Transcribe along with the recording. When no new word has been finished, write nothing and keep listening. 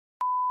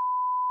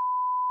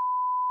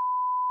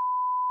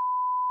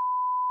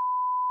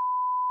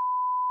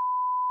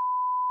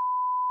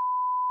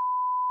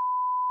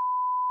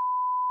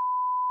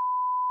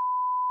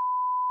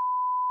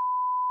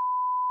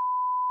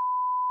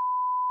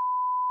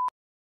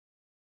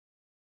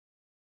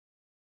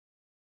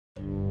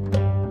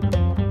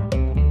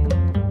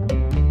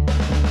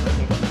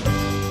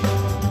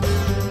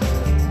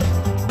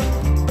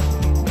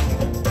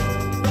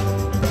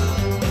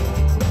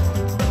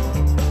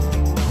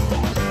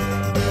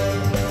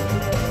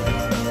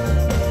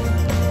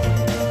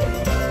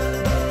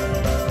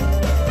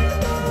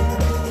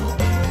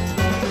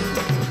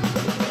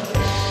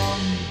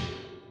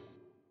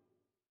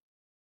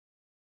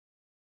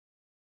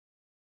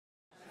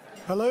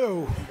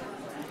Hello.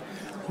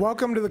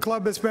 Welcome to the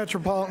Columbus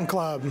Metropolitan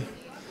Club.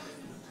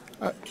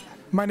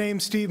 My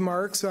name's Steve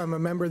Marks. I'm a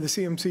member of the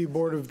CMC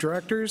Board of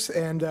Directors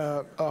and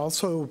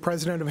also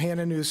president of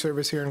Hannah News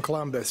Service here in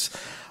Columbus.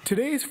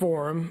 Today's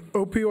forum,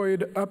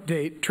 Opioid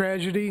Update,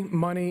 Tragedy,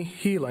 Money,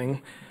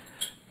 Healing.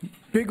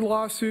 Big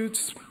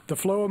lawsuits, the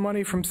flow of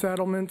money from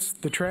settlements,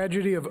 the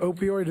tragedy of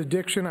opioid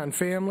addiction on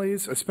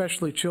families,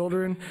 especially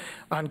children,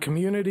 on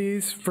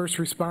communities, first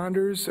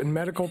responders, and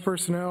medical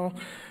personnel,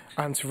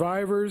 on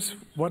survivors.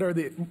 What are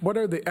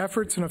the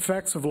efforts and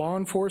effects of law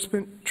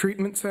enforcement,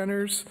 treatment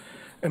centers,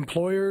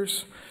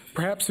 employers?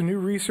 Perhaps the new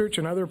research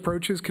and other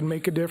approaches can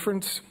make a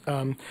difference.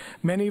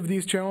 Many of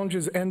these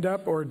challenges end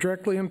up or are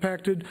directly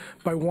impacted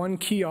by one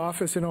key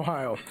office in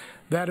Ohio,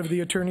 that of the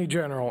Attorney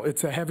General.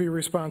 It's a heavy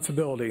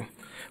responsibility.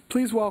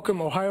 Please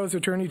welcome Ohio's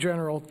Attorney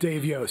General,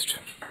 Dave Yost.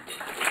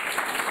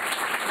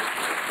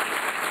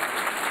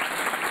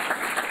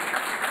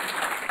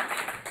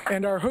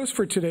 And our host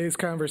for today's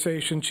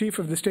conversation, Chief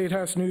of the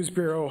Statehouse News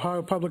Bureau,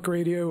 Ohio Public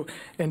Radio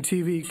and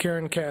TV,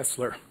 Karen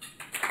Kasler.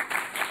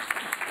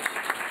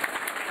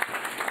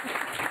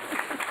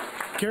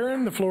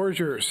 Karen, the floor is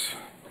yours.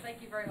 Well,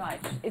 thank you very much.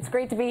 It's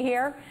great to be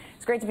here.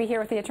 It's great to be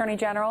here with the Attorney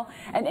General.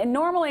 And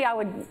normally I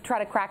would try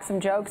to crack some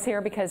jokes here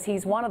because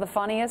he's one of the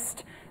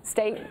funniest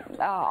state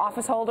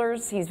office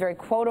holders. He's very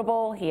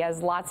quotable. He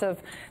has lots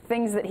of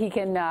things that he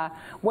can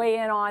weigh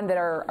in on that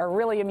are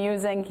really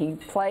amusing. He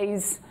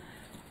plays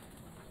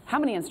how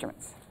many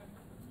instruments?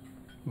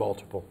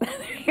 Multiple.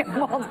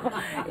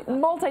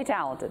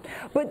 Multi-talented.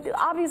 But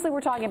obviously we're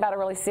talking about a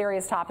really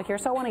serious topic here,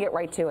 so I want to get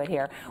right to it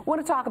here. I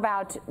want to talk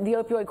about the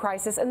opioid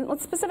crisis, and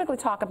let's specifically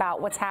talk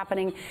about what's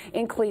happening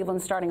in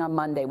Cleveland starting on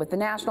Monday with the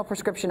national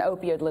prescription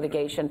opioid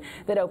litigation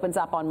that opens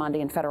up on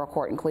Monday in federal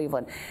court in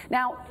Cleveland.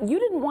 Now, you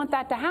didn't want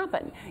that to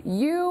happen.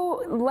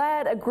 You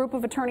led a group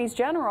of attorneys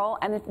general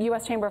and the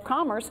U.S. Chamber of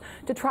Commerce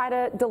to try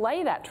to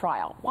delay that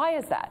trial. Why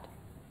is that?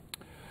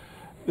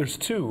 There's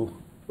two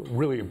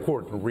really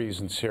important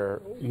reasons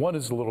here. One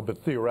is a little bit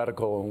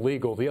theoretical and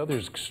legal. The other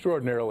is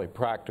extraordinarily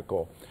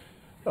practical.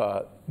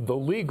 The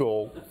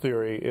legal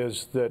theory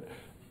is that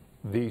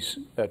the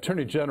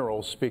Attorney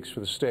General speaks for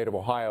the state of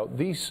Ohio.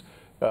 These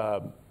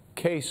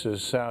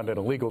cases sound in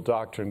a legal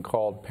doctrine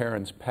called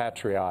parens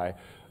patriae,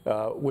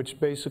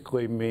 which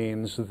basically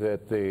means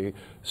that the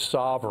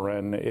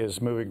sovereign is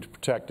moving to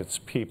protect its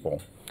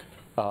people.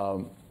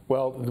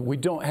 Well, we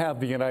don't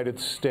have the United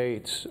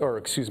States, or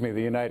excuse me,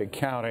 the United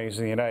Counties,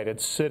 the United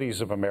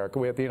Cities of America.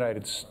 We have the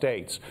United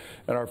States.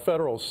 And our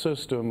federal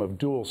system of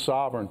dual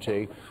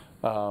sovereignty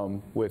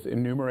with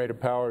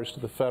enumerated powers to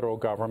the federal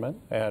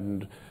government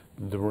and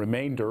the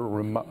remainder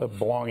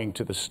belonging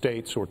to the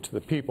states or to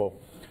the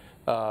people.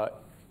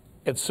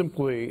 It's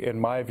simply, in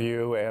my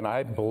view, and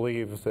I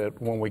believe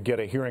that when we get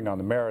a hearing on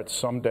the merits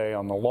someday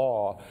on the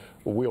law,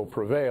 we'll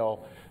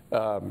prevail.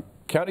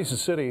 Counties and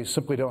cities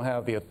simply don't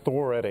have the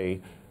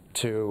authority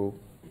to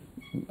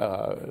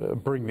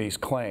bring these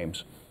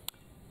claims.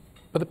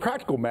 But the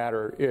practical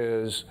matter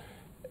is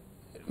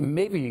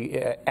maybe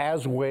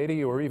as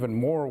weighty or even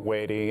more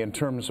weighty in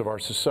terms of our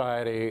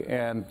society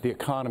and the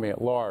economy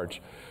at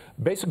large.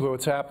 Basically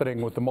what's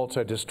happening with the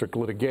multi-district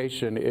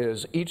litigation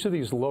is each of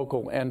these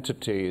local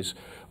entities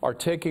are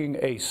taking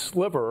a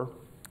sliver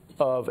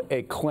of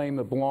a claim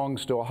that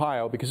belongs to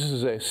Ohio, because this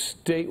is a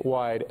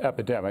statewide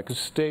epidemic, a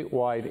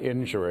statewide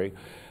injury,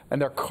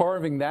 and they're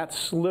carving that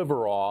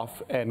sliver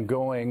off and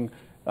going,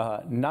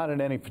 not in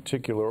any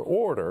particular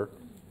order,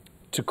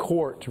 to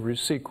court to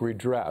seek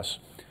redress.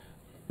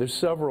 There's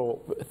several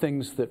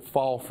things that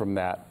fall from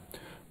that.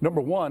 Number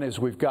one is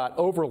we've got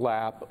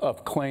overlap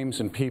of claims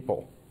and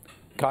people.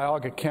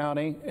 Cuyahoga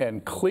County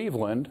and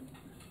Cleveland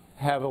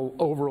have an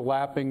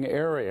overlapping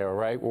area,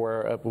 right,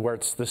 where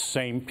it's the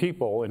same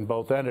people in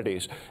both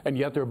entities, and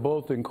yet they're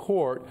both in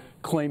court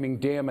claiming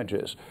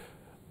damages.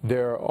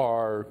 There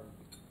are,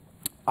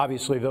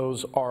 obviously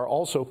those are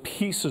also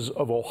pieces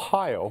of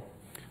Ohio,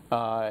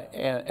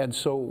 and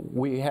so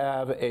we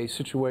have a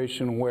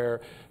situation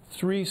where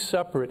three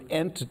separate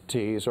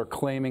entities are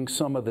claiming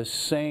some of the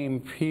same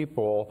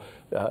people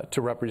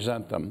to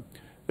represent them.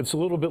 It's a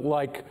little bit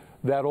like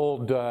that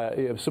old,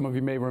 some of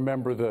you may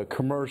remember the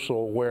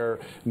commercial where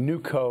New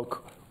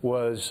Coke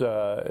was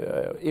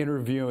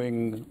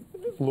interviewing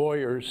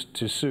lawyers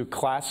to sue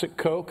Classic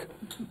Coke.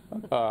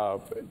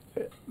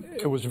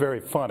 It was very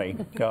funny,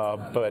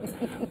 but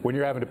when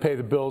you're having to pay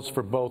the bills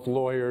for both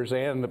lawyers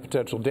and the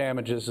potential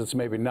damages, it's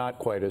maybe not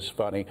quite as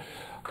funny.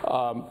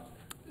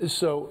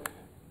 So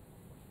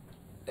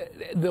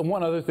the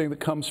one other thing that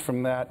comes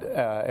from that,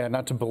 and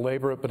not to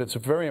belabor it, but it's a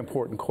very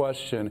important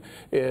question,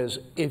 is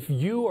if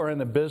you are in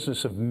the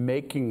business of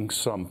making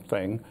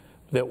something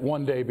that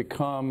one day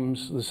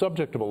becomes the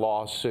subject of a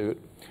lawsuit,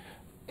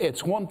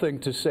 it's one thing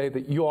to say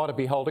that you ought to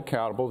be held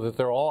accountable, that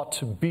there ought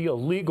to be a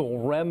legal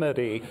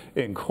remedy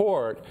in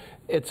court.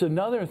 It's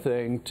another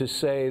thing to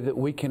say that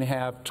we can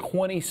have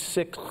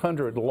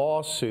 2,600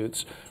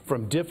 lawsuits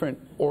from different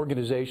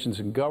organizations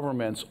and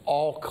governments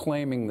all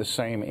claiming the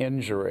same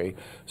injury.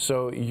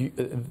 So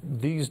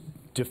these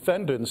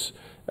defendants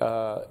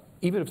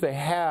even if they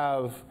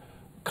have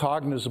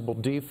cognizable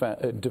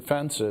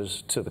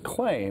defenses to the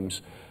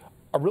claims,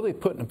 are really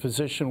put in a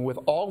position with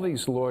all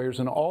these lawyers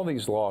and all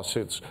these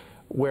lawsuits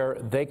where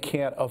they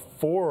can't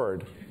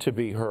afford to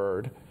be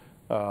heard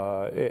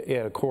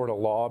in a court of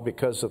law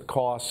because of the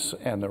costs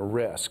and the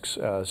risks.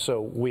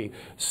 So we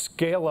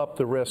scale up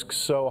the risks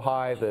so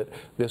high that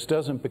this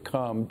doesn't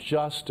become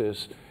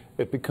justice,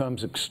 it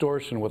becomes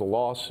extortion with a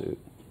lawsuit.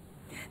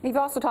 You've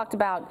also talked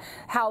about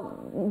how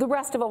the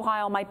rest of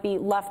Ohio might be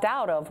left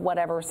out of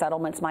whatever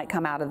settlements might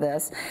come out of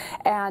this.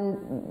 And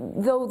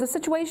though the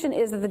situation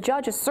is that the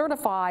judge has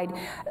certified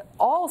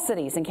all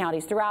cities and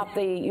counties throughout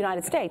the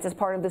United States as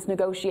part of this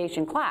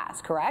negotiation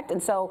class, correct?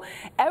 And so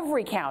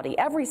every county,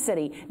 every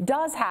city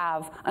does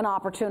have an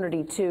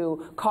opportunity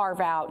to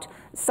carve out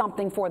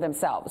something for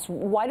themselves.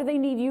 Why do they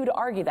need you to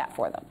argue that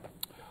for them?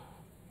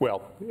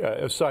 Well,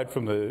 aside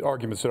from the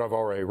arguments that I've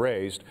already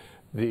raised,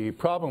 the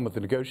problem with the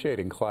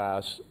negotiating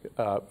class,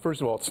 first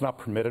of all, it's not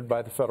permitted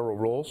by the federal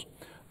rules.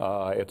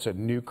 It's a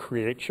new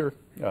creature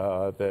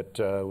that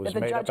was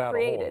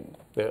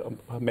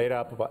made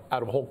up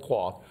out of whole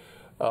cloth.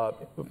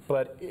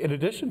 But in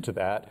addition to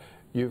that,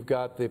 you've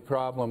got the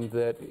problem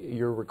that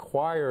you're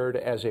required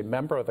as a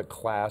member of the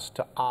class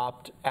to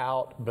opt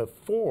out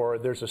before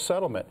there's a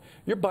settlement.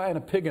 You're buying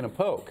a pig in a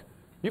poke.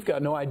 You've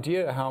got no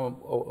idea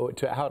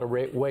how to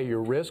weigh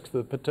your risks,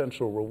 the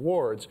potential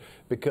rewards,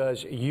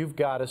 because you've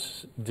got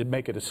to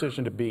make a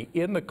decision to be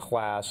in the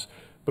class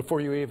before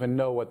you even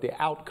know what the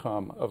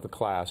outcome of the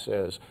class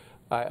is.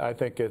 I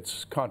think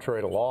it's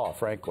contrary to law,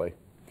 frankly.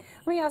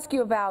 Let me ask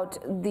you about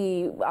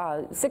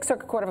the Sixth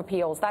Circuit Court of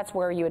Appeals. That's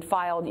where you had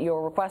filed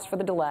your request for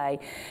the delay.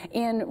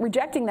 In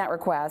rejecting that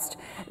request,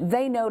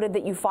 they noted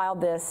that you filed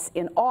this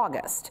in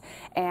August,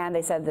 and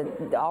they said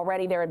that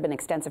already there had been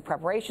extensive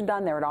preparation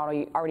done. There had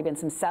already been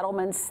some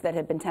settlements that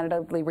had been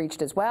tentatively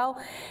reached as well.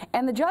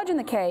 And the judge in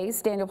the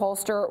case, Daniel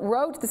Polster,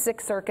 wrote to the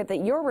Sixth Circuit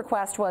that your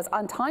request was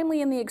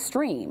untimely in the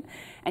extreme.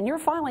 And your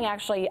filing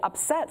actually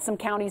upset some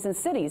counties and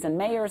cities and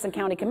mayors and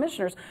county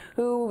commissioners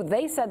who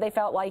they said they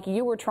felt like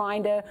you were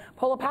trying to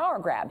pull a power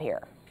grab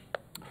here.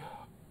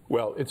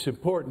 Well, it's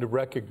important to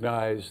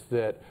recognize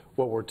that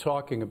what we're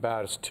talking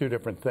about is two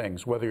different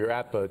things, whether you're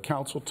at the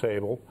council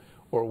table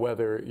or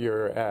whether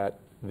you're at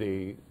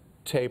the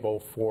table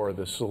for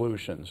the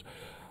solutions.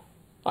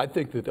 I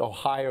think that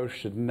Ohio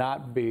should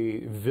not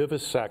be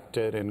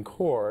vivisected in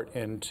court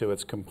into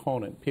its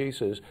component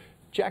pieces.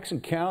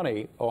 Jackson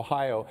County,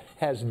 Ohio,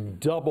 has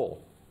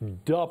double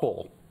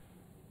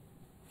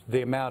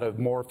the amount of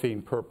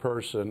morphine per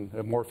person,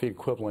 a morphine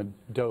equivalent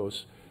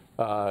dose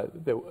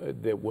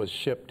that was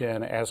shipped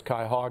in as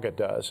Cuyahoga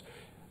does.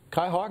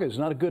 Cuyahoga is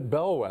not a good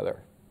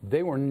bellwether.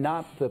 They were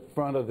not the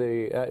front of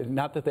the,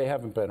 not that they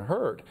haven't been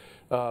hurt,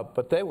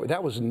 but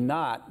that was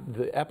not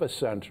the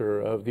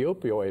epicenter of the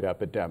opioid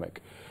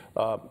epidemic.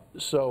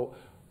 So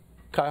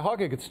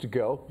Cuyahoga gets to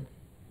go.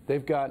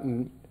 They've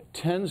gotten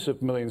tens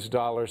of millions of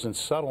dollars in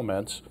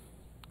settlements.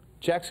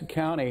 Jackson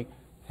County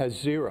has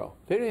zero.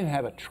 They didn't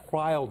have a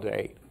trial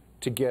date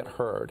to get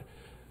heard.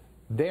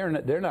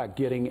 They're not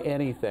getting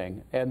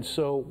anything. And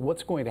so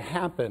what's going to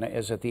happen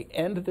is at the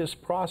end of this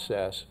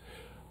process,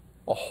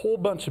 a whole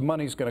bunch of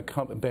money is going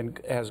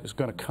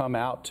to come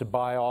out to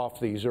buy off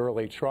these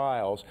early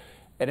trials,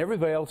 and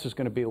everybody else is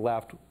going to be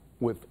left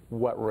with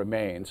what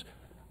remains.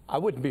 I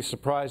wouldn't be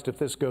surprised if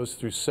this goes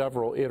through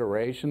several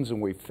iterations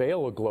and we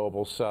fail a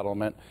global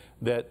settlement,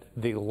 that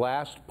the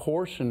last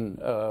portion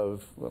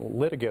of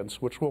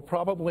litigants, which will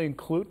probably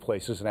include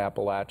places in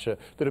Appalachia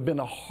that have been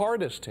the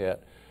hardest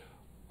hit,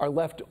 are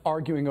left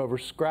arguing over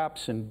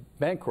scraps in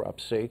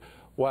bankruptcy,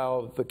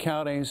 while the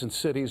counties and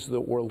cities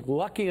that were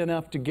lucky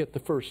enough to get the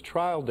first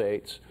trial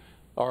dates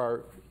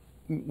are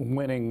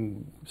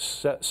winning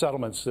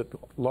settlements that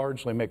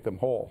largely make them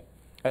whole.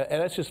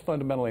 And that's just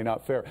fundamentally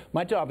not fair.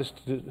 My job is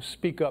to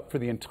speak up for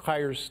the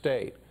entire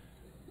state,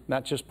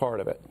 not just part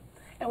of it.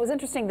 It was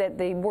interesting that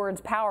the words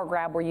power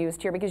grab were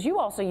used here, because you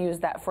also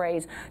used that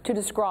phrase to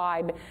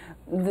describe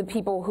the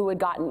people who had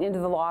gotten into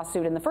the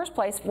lawsuit in the first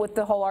place with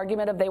the whole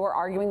argument of they were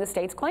arguing the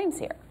state's claims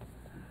here.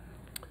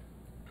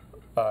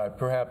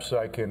 Perhaps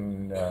I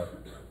can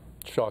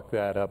chalk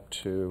that up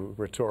to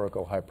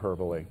rhetorical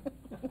hyperbole.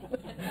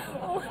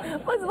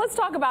 Let's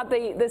talk about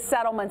the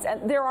settlements.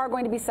 And there are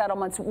going to be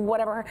settlements,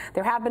 whatever.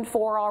 There have been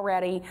 4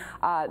 already.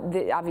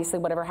 Obviously,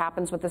 whatever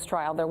happens with this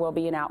trial, there will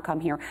be an outcome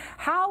here.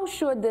 How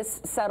should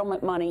this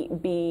settlement money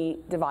be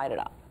divided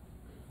up?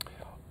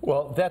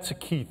 Well, that's a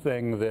key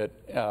thing that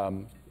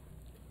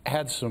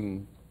had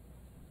some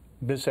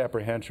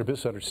misapprehension,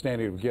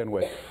 misunderstanding to begin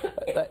with.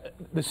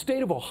 The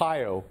state of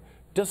Ohio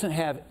doesn't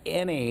have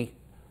any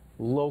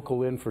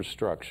local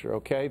infrastructure,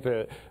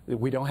 okay?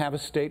 We don't have a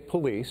state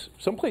police.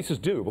 Some places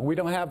do, but we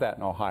don't have that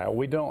in Ohio.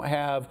 We don't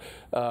have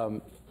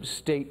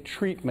state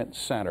treatment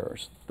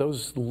centers.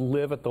 Those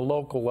live at the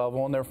local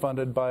level, and they're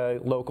funded by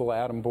local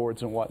ATOM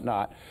boards and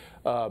whatnot.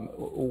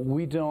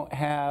 We don't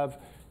have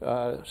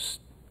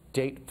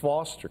state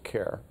foster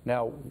care.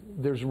 Now,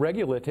 there's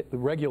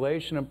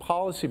regulation and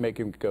policy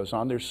making that goes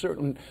on. There's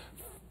certain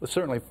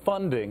certainly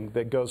funding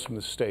that goes from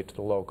the state to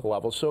the local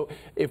level. So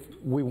if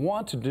we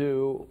want to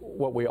do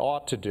what we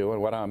ought to do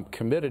and what I'm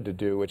committed to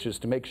do, which is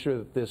to make sure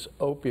that this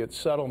opiate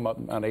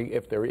settlement money,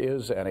 if there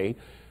is any,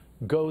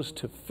 goes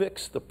to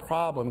fix the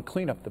problem,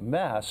 clean up the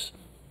mess,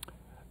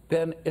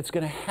 then it's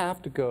going to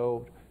have to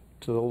go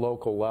to the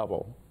local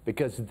level,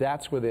 because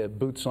that's where the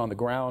boots on the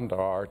ground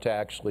are to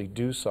actually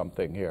do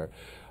something here.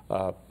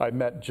 I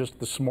met just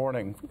this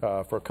morning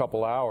for a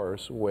couple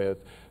hours with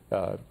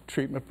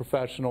treatment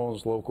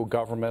professionals, local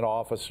government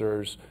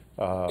officers,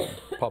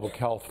 public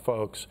health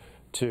folks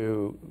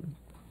to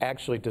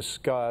actually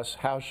discuss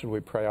how should we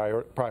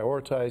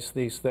prioritize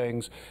these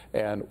things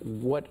and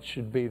what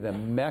should be the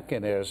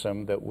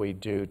mechanism that we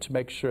do to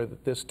make sure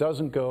that this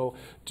doesn't go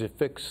to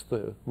fix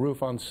the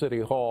roof on City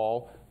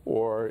Hall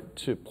or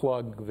to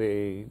plug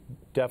the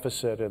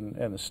deficit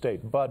in the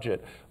state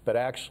budget, but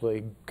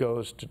actually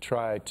goes to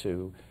try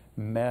to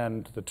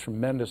mend the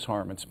tremendous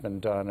harm that's been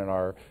done in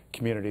our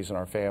communities and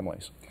our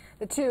families.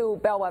 The two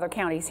bellwether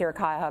counties here,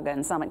 Cuyahoga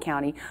and Summit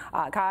County.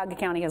 Cuyahoga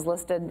County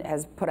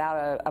has put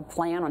out a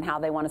plan on how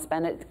they want to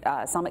spend it.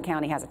 Summit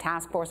County has a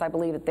task force, I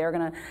believe, that they're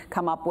going to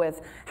come up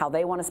with how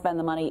they want to spend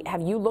the money.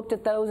 Have you looked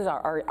at those?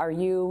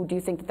 Do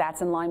you think that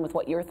that's in line with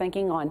what you're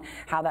thinking on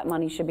how that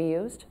money should be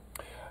used?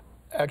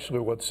 Actually,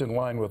 what's in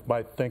line with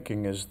my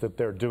thinking is that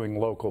they're doing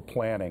local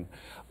planning.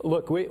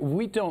 Look,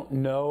 we don't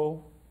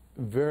know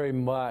very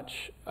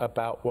much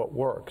about what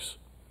works.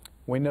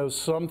 We know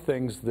some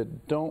things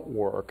that don't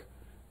work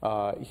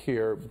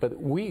here, but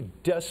we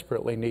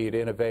desperately need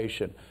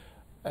innovation.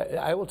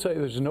 I will tell you,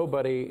 there's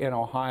nobody in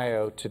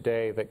Ohio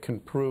today that can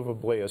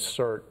provably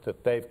assert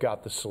that they've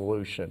got the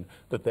solution,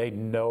 that they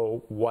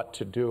know what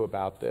to do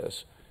about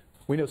this.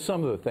 We know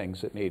some of the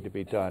things that need to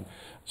be done.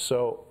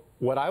 So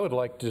what I would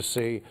like to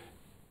see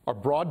are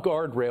broad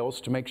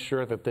guardrails to make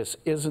sure that this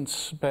isn't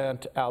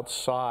spent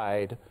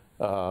outside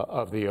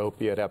of the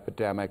opiate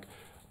epidemic.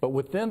 But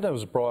within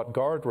those broad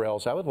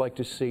guardrails, I would like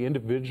to see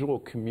individual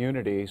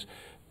communities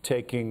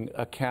taking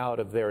account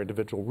of their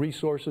individual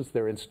resources,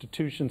 their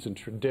institutions and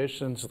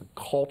traditions, the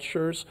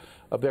cultures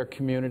of their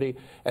community.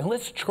 And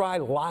let's try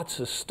lots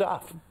of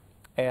stuff.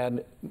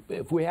 And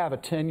if we have a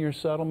 10-year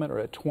settlement or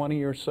a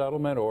 20-year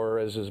settlement, or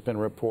as has been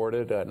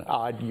reported, an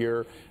odd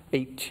year,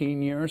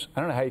 18 years,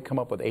 I don't know how you come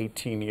up with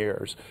 18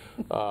 years.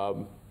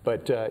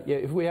 But yeah,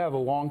 if we have a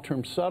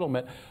long-term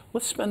settlement,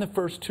 let's spend the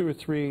first 2 or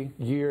 3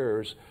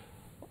 years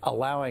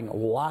allowing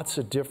lots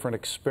of different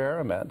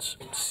experiments,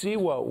 see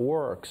what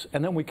works,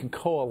 and then we can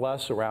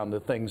coalesce around the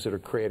things that are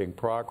creating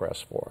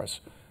progress for us.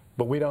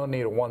 But we don't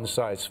need a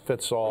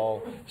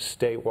one-size-fits-all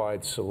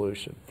statewide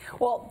solution.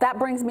 Well, that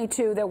brings me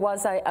to, there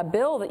was a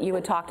bill that you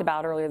had talked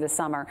about earlier this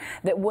summer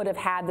that would have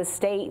had the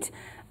state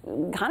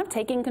kind of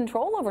taking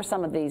control over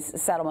some of these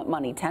settlement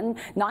money.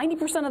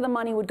 90% of the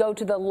money would go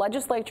to the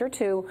legislature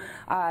to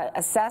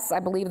assess, I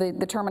believe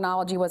the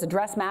terminology was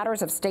address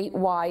matters of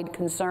statewide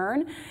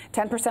concern.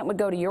 10% would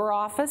go to your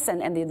office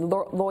and the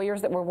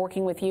lawyers that were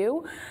working with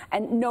you,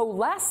 and no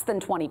less than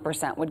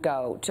 20% would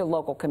go to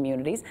local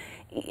communities.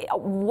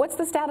 What's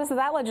the status of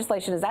that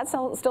legislation? Is that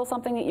still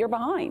something that you're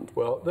behind?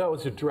 Well, that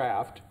was a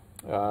draft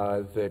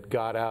that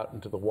got out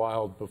into the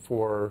wild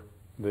before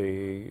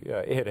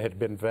it had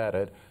been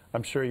vetted.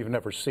 I'm sure you've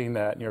never seen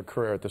that in your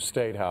career at the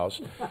Statehouse.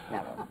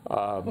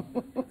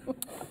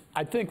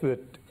 I think that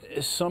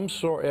some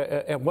sort,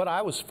 and what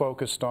I was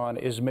focused on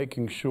is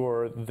making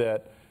sure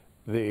that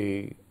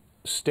the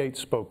state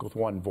spoke with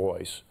one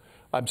voice.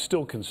 I'm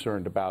still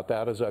concerned about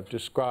that, as I've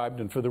described,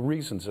 and for the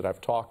reasons that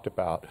I've talked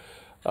about.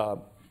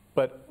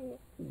 But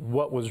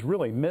what was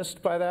really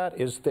missed by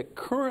that is that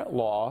current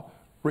law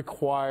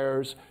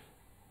requires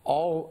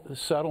all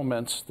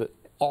settlements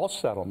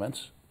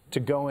to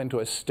go into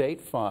a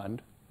state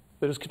fund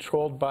that is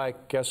controlled by,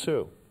 guess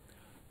who?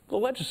 The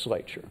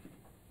legislature.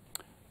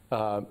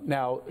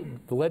 Now,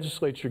 the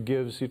legislature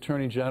gives the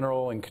Attorney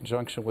General, in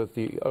conjunction with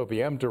the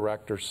OBM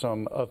director,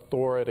 some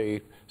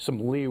authority,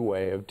 some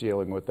leeway of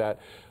dealing with that.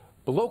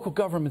 The local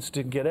governments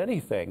didn't get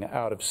anything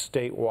out of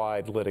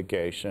statewide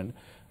litigation.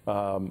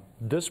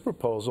 This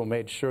proposal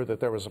made sure that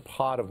there was a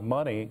pot of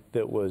money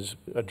that was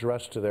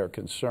addressed to their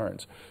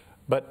concerns.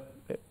 But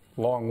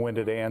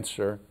long-winded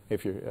answer.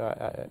 If you,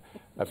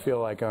 I feel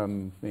like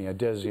I'm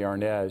Desi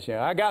Arnaz.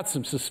 Yeah, I got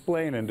some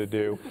splaining to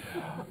do.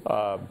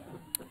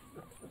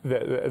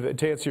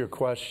 To answer your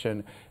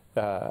question,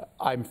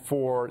 I'm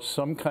for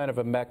some kind of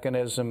a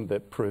mechanism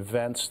that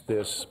prevents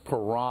this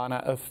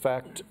piranha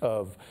effect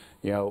of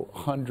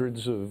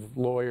hundreds of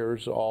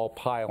lawyers all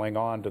piling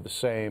on to the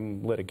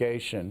same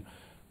litigation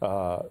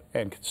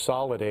and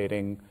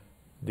consolidating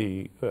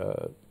these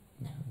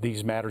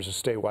matters of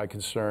statewide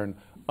concern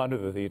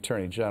under the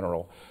Attorney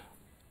General.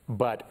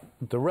 But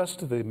the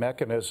rest of the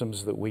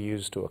mechanisms that we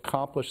use to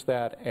accomplish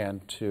that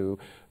and to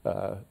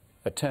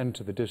attend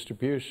to the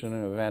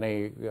distribution of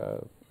any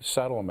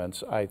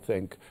settlements, I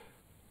think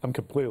I'm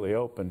completely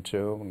open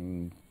to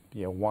and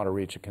want to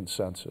reach a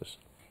consensus.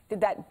 Did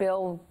that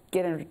bill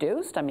get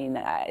introduced? I mean,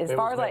 as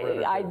far as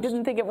I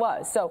didn't think it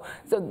was. So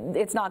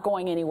it's not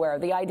going anywhere.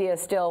 The idea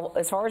still,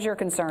 as far as you're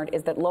concerned,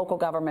 is that local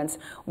governments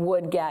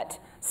would get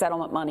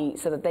settlement money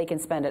so that they can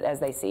spend it as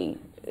they see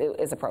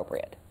is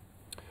appropriate.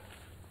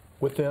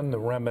 Within the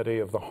remedy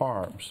of the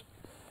harms.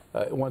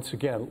 Once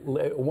again,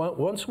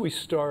 once we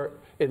start,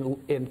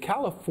 in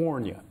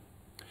California,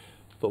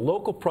 the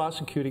local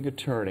prosecuting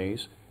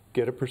attorneys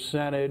get a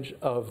percentage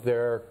of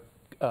their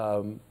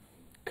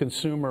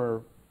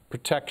consumer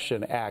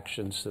protection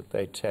actions that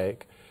they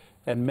take,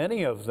 and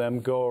many of them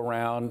go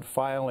around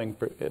filing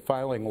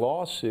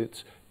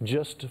lawsuits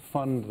just to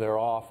fund their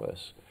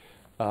office.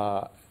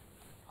 I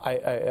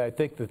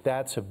think that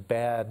that's a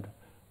bad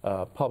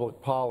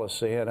public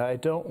policy, and I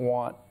don't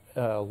want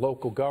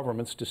local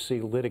governments to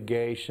see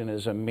litigation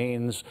as a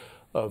means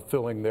of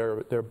filling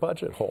their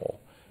budget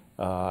hole.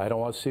 I don't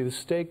want to see the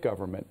state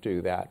government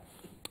do that.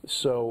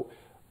 So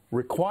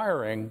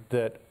requiring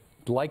that,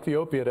 like the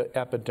opiate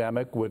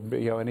epidemic, would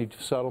any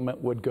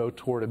settlement would go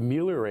toward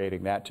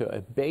ameliorating that, to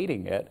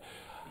abating it.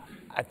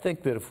 I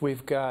think that if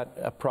we've got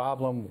a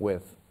problem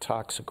with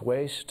toxic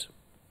waste,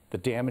 the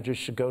damages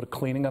should go to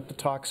cleaning up the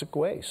toxic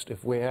waste.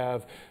 If we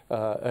have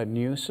a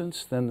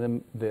nuisance,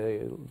 then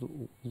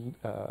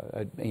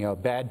a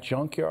bad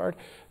junkyard,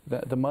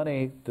 the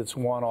money that's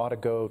won ought to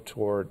go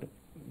toward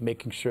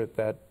making sure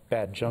that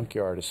bad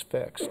junkyard is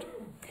fixed.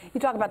 You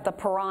talk about the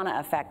piranha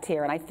effect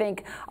here, and I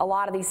think a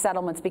lot of these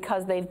settlements,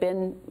 because they've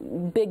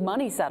been big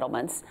money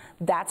settlements,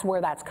 that's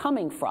where that's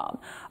coming from.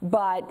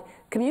 But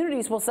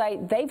communities will say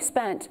they've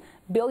spent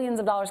billions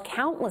of dollars,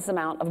 countless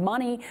amount of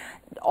money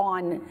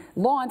on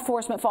law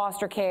enforcement,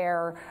 foster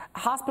care,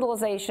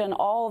 hospitalization,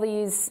 all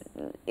these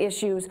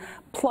issues,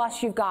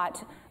 plus you've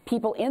got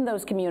people in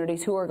those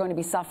communities who are going to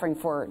be suffering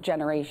for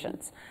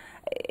generations.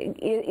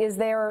 Is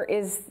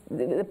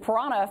the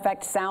piranha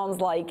effect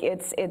sounds like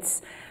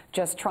it's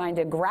just trying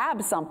to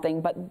grab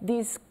something, but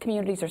these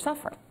communities are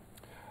suffering.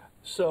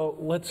 So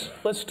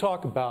let's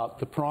talk about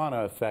the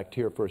piranha effect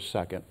here for a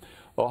second.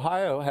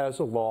 Ohio has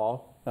a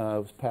law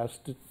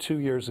passed 2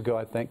 years ago,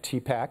 I think,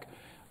 TPAC,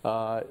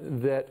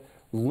 that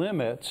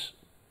limits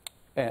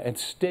and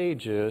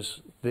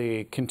stages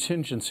the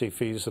contingency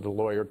fees that a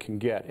lawyer can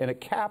get, and it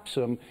caps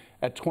them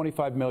at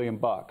 $25 million.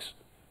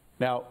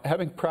 Now,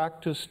 having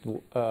practiced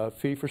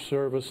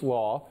fee-for-service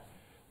law,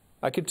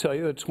 I can tell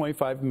you that a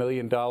 $25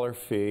 million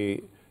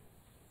fee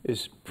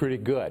is pretty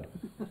good.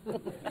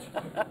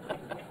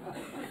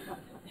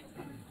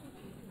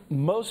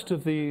 Most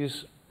of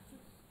these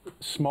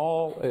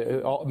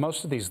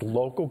most of these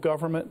local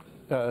government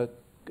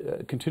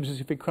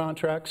contingency fee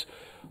contracts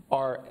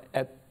are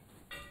at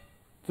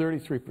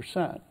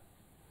 33%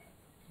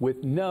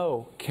 with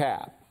no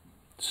cap.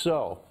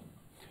 So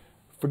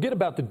forget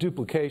about the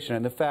duplication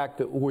and the fact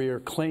that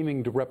we're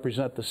claiming to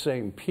represent the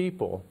same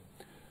people.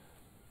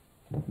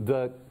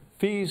 The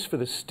fees for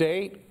the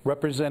state,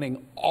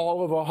 representing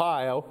all of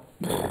Ohio,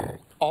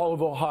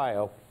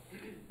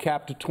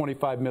 capped at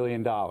 $25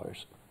 million.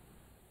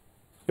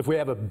 If we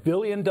have a $1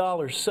 billion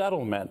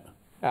settlement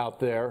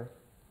out there,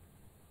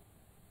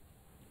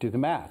 do the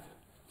math.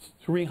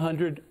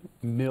 $300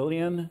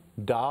 million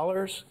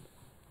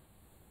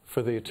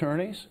for the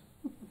attorneys?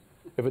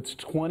 If it's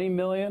 $20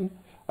 million,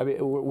 I mean,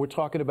 we're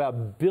talking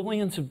about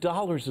billions of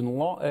dollars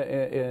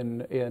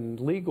in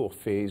legal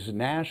fees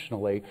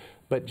nationally,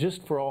 but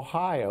just for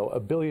Ohio, a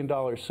 $1 billion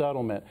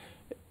settlement,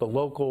 the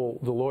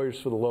lawyers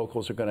for the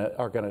locals are going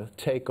to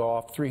take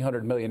off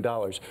 $300 million.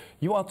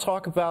 You want to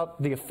talk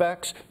about the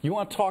effects? You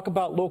want to talk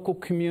about local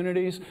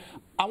communities?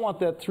 I want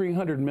that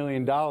 $300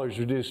 million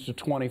reduced to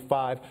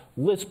 25.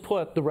 Let's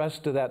put the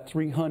rest of that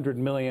 $300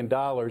 million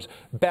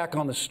back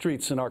on the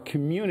streets in our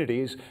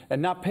communities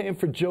and not paying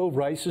for Joe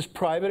Rice's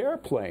private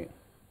airplane.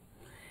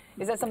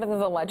 Is that something that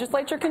the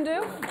legislature can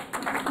do?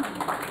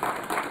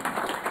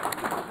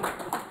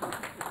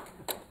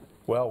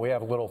 Well, we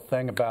have a little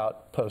thing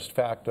about post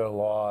facto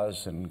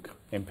laws and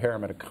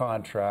impairment of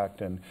contract,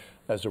 and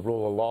as a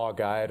rule of law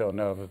guy, I don't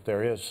know that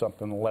there is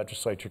something the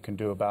legislature can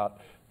do about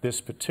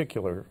this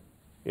particular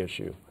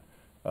issue.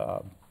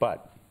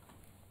 But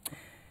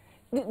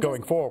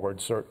going forward,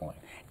 certainly.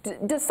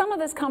 Does some of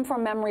this come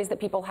from memories that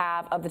people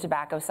have of the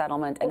tobacco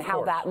settlement and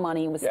how that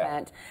money was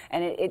spent?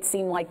 And it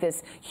seemed like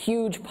this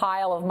huge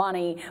pile of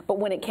money, but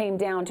when it came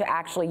down to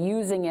actually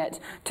using it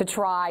to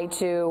try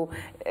to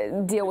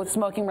deal with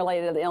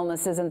smoking-related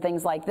illnesses and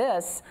things like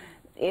this,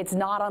 it's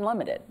not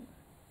unlimited.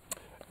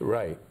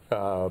 Right.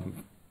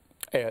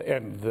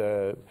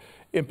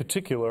 In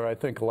particular, I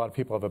think a lot of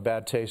people have a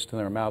bad taste in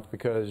their mouth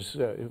because,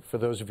 for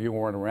those of you who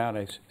weren't around,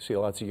 I see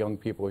lots of young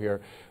people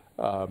here.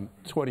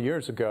 20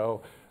 years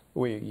ago,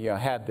 we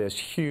had this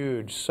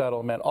huge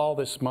settlement, all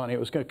this money. It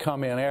was going to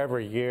come in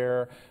every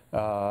year,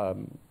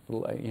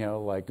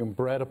 like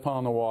bread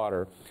upon the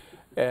water.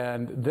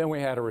 And then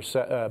we had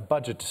a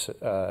budget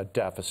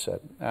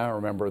deficit. I don't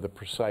remember the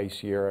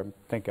precise year. I'm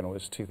thinking it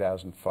was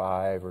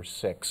 2005 or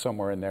 6,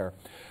 somewhere in there.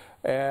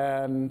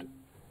 And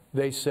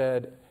they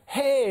said,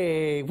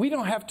 hey, we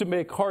don't have to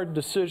make hard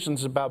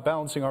decisions about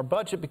balancing our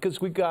budget because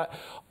we've got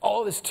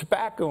all this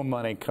tobacco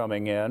money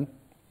coming in,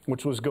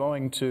 which was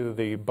going to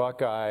the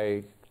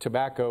Buckeye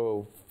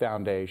Tobacco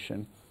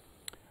Foundation.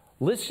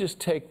 Let's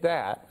just take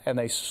that, and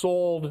they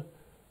sold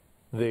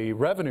the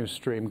revenue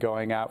stream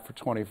going out for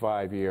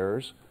 25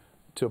 years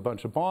to a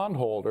bunch of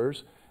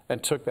bondholders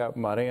and took that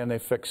money, and they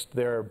fixed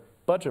their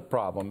budget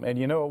problem. And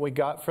you know what we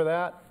got for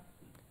that?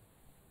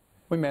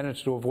 We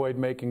managed to avoid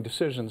making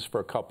decisions for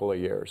a couple of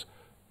years.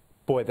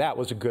 Boy, that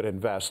was a good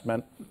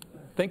investment.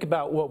 Think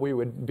about what we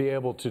would be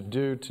able to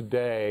do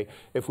today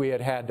if we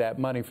had had that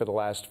money for the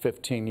last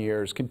 15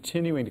 years,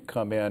 continuing to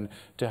come in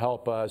to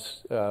help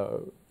us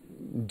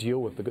deal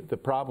with the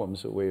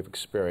problems that we've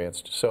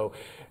experienced. So,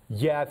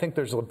 yeah, I think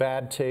there's a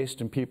bad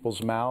taste in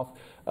people's mouth.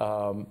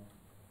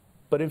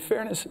 But in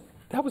fairness,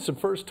 that was the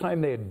first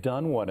time they had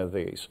done one of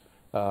these.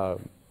 That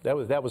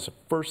was the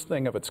first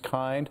thing of its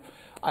kind.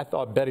 I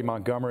thought Betty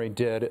Montgomery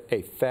did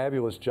a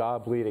fabulous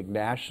job leading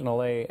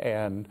nationally,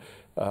 and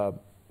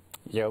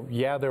you know,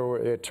 yeah,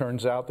 it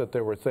turns out that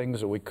there were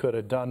things that we could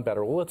have done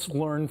better. Well, let's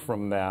learn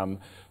from them,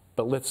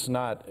 but let's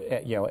not,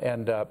 you know,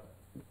 end up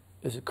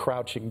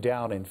crouching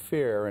down in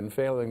fear and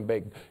failing to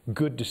make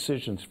good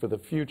decisions for the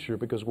future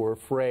because we're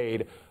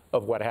afraid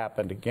of what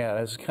happened again.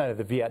 It's kind of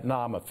the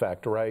Vietnam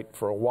effect, right?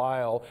 For a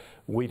while,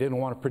 we didn't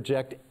want to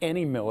project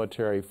any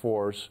military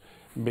force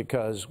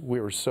because we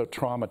were so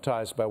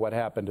traumatized by what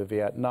happened to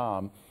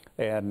Vietnam,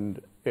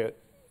 and it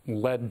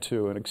led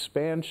to an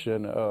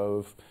expansion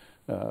of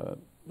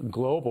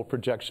global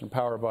projection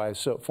power by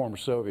the former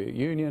Soviet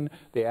Union,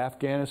 the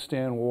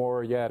Afghanistan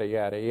war, yada,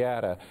 yada,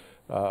 yada.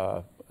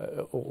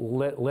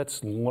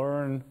 Let's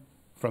learn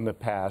from the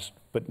past,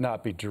 but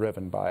not be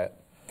driven by it.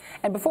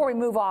 And before we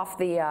move off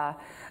the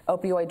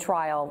opioid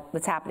trial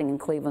that's happening in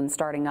Cleveland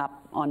starting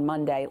up on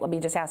Monday, let me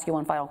just ask you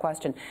one final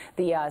question.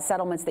 The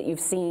settlements that you've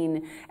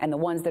seen and the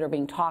ones that are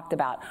being talked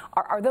about,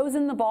 are those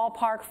in the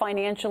ballpark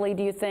financially,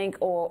 do you think,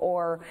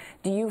 or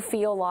do you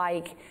feel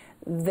like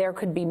there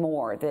could be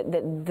more, that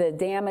the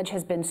damage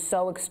has been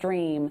so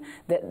extreme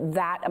that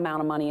that amount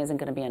of money isn't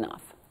going to be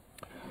enough?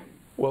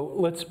 Well,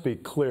 let's be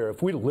clear.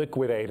 If we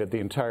liquidated the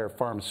entire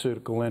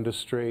pharmaceutical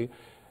industry,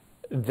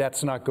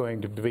 that's not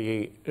going to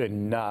be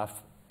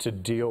enough to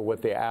deal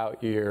with the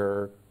out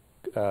year,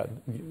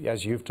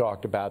 as you've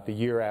talked about, the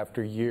year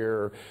after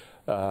year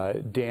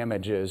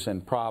damages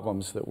and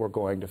problems that we're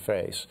going to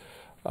face.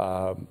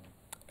 And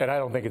I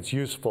don't think it's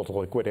useful to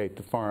liquidate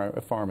the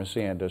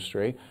pharmacy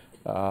industry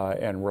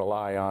and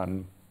rely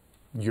on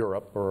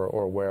Europe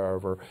or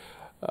wherever.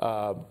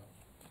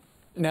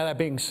 Now, that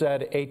being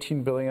said,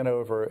 $18 billion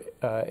over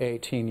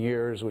 18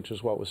 years, which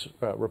is what was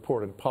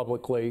reported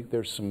publicly.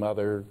 There's some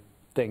other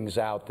things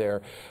out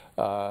there.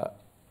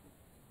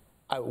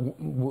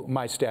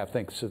 My staff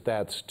thinks that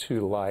that's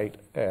too light,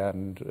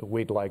 and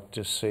we'd like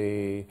to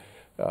see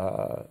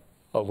a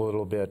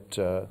little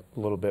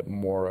bit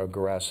more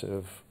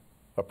aggressive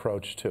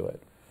approach to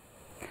it.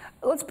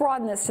 Let's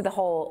broaden this to the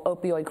whole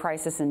opioid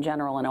crisis in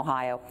general in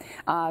Ohio.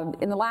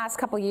 In the last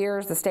couple of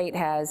years, the state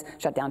has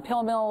shut down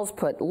pill mills,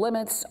 put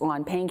limits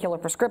on painkiller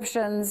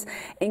prescriptions,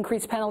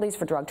 increased penalties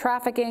for drug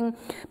trafficking,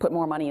 put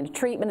more money into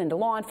treatment, into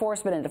law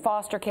enforcement, into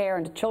foster care,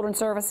 into children's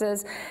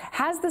services.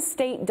 Has the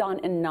state done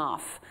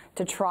enough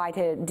to try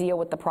to deal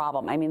with the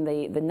problem? I mean,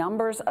 the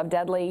numbers of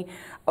deadly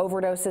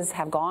overdoses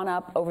have gone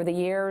up over the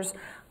years.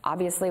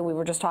 Obviously, we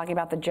were just talking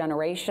about the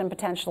generation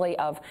potentially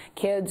of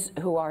kids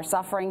who are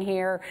suffering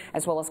here,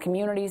 as well as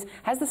communities.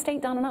 Has the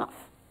state done enough?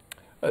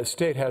 The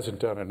state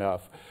hasn't done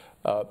enough.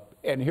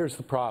 And here's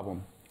the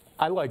problem.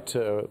 I like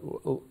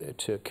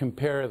to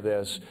compare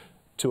this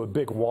to a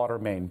big water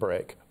main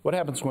break. What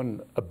happens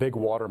when a big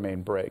water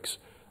main breaks?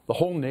 The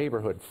whole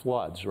neighborhood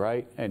floods,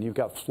 right? And you've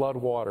got flood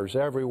waters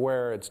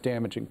everywhere. It's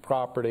damaging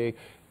property.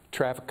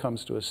 Traffic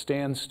comes to a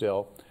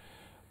standstill.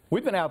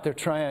 We've been out there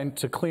trying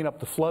to clean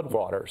up the flood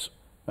waters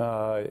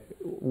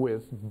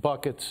with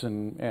buckets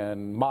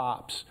and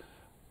mops,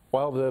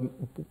 while the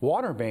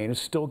water main is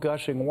still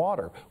gushing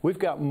water. We've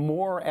got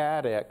more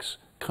addicts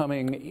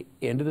coming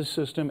into the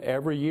system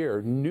every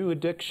year, new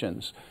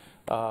addictions,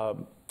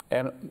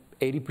 and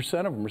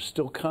 80% of them are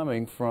still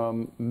coming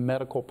from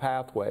medical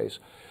pathways.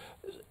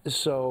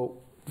 So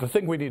the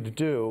thing we need to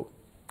do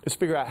is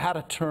figure out how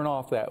to turn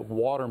off that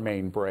water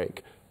main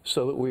break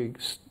so that we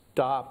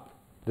stop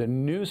the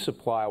new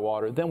supply of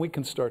water. Then we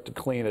can start to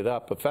clean it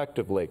up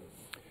effectively.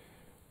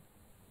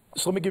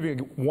 So let me give you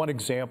one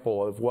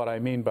example of what I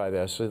mean by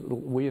this.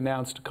 We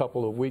announced a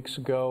couple of weeks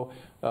ago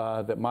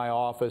that my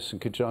office, in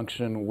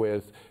conjunction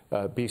with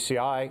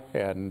BCI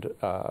and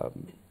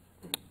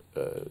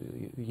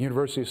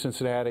University of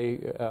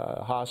Cincinnati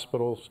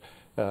hospitals,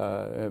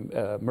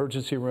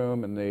 emergency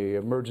room and the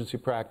emergency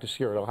practice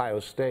here at Ohio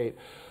State,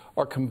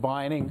 are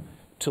combining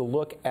to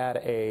look at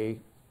a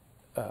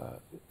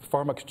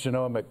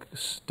pharmacogenomic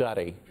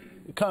study.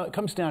 It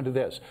comes down to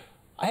this.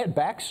 I had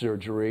back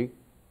surgery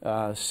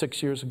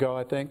 6 years ago,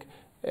 I think,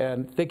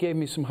 and they gave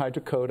me some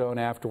hydrocodone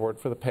afterward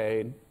for the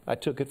pain. I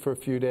took it for a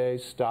few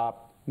days,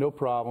 stopped, no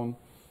problem.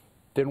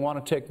 Didn't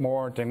want to take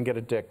more, didn't get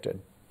addicted.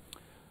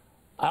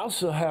 I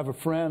also have a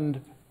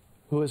friend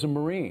who is a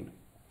Marine,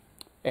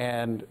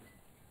 and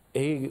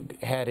he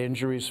had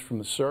injuries from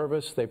the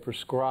service. They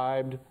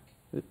prescribed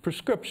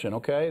prescription,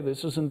 okay?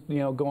 This isn't, you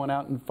know, going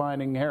out and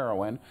finding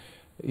heroin.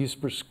 He's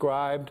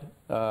prescribed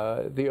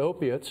the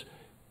opiates,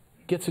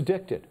 gets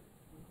addicted.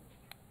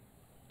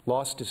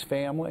 Lost his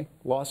family,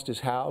 lost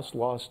his house,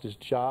 lost his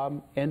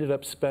job, ended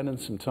up spending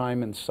some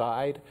time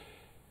inside.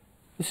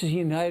 This is a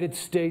United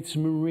States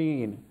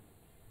Marine.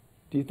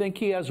 Do you think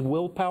he has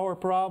willpower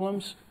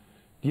problems?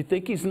 Do you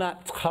think he's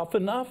not tough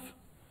enough?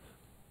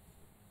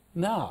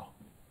 No.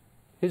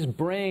 His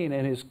brain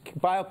and his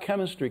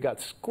biochemistry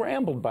got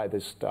scrambled by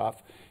this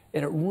stuff,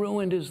 and it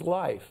ruined his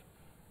life.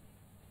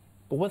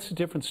 But what's the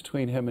difference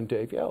between him and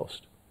Dave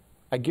Yost?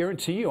 I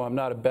guarantee you I'm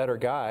not a better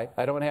guy.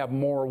 I don't have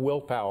more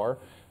willpower.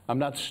 I'm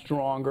not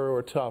stronger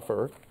or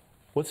tougher.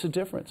 What's the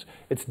difference?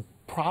 It's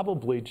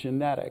probably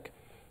genetic.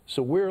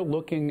 So we're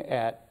looking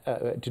at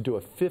to do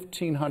a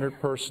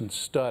 1,500-person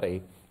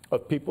study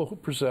of people who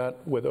present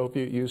with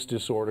opiate use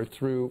disorder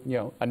through, you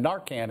know, a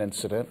Narcan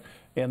incident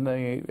in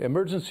the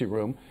emergency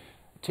room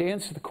to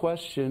answer the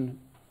question,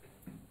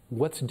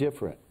 what's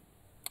different?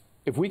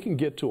 If we can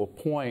get to a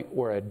point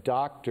where a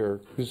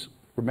doctor who's,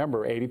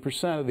 remember,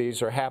 80% of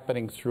these are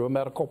happening through a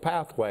medical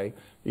pathway,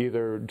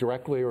 either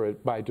directly or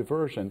by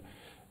diversion.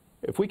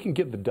 If we can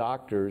give the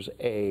doctors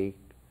a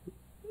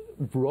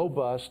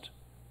robust,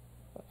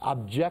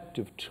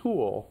 objective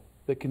tool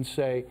that can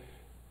say,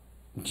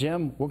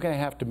 Jim, we're going to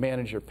have to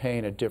manage your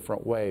pain a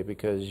different way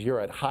because you're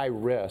at high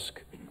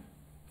risk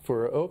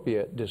for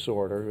opiate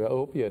disorder,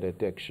 opiate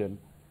addiction.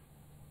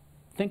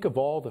 Think of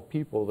all the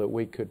people that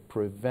we could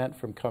prevent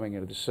from coming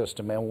into the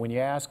system. And when you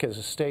ask, has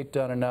the state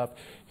done enough?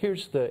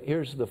 Here's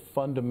the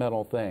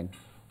fundamental thing.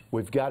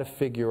 We've got to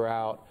figure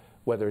out,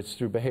 whether it's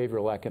through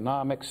behavioral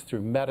economics,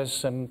 through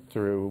medicine,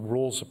 through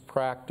rules of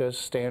practice,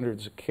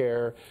 standards of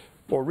care,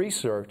 or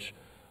research,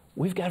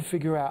 we've got to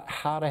figure out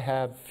how to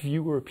have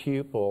fewer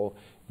people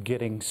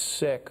getting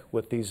sick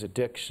with these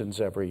addictions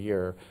every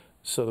year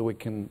so that we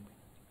can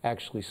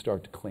actually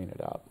start to clean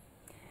it up.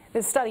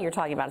 This study you're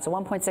talking about, it's a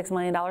 $1.6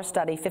 million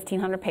study,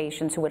 1,500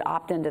 patients who would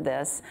opt into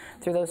this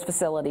through those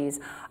facilities,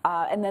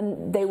 and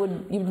then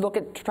you'd look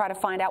at, try to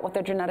find out what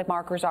their genetic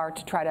markers are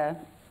to try to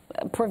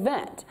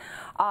prevent.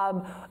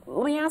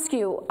 Let me ask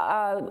you,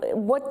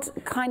 what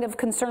kind of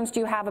concerns do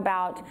you have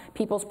about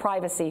people's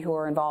privacy who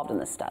are involved in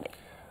this study?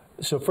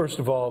 So first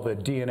of all, the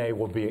DNA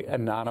will be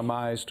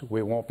anonymized.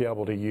 We won't be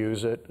able to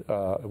use it.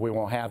 We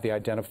won't have the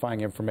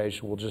identifying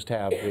information. We'll just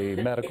have the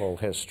medical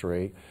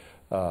history,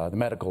 the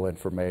medical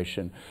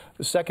information.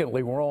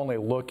 Secondly, we're only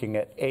looking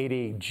at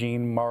 80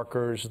 gene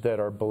markers that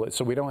are,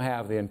 so we don't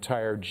have the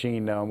entire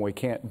genome. We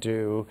can't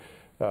do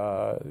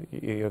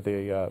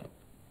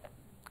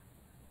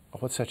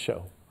what's that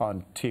show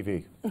on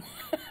TV?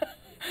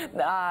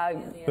 CSI?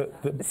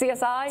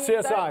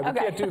 CSI. We okay.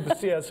 can't do the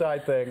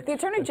CSI thing. The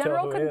Attorney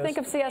General couldn't think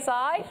of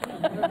CSI?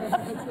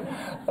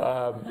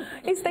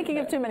 He's thinking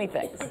of too many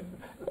things.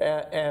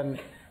 And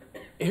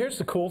here's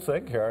the cool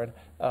thing, Karen,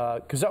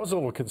 because I was a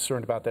little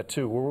concerned about that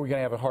too. Were we going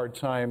to have a hard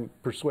time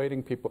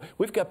persuading people?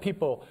 We've got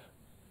people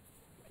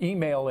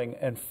emailing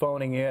and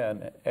phoning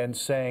in and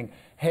saying,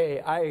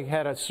 hey, I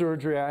had a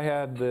surgery, I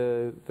had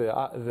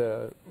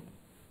the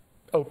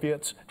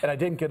opiates, and I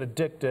didn't get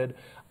addicted.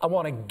 I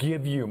want to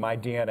give you my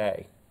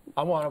DNA.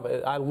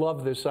 I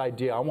love this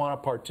idea. I want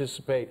to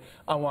participate.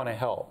 I want to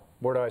help.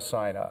 Where do I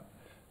sign up?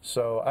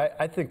 So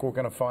I think we're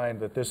going to find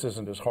that this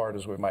isn't as hard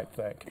as we might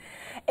think.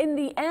 In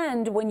the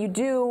end, when you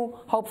do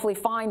hopefully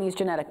find these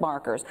genetic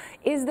markers,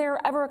 is there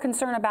ever a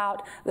concern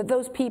about that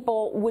those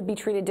people would be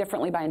treated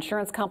differently by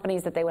insurance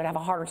companies, that they would have a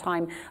harder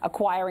time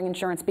acquiring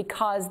insurance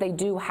because they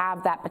do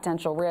have that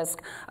potential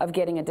risk of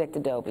getting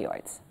addicted to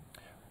opioids?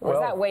 Or is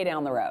that way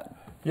down the road?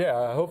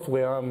 Yeah,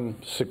 hopefully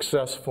I'm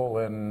successful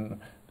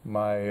in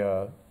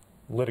my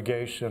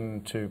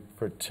litigation to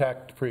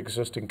protect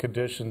pre-existing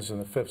conditions in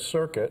the Fifth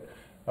Circuit,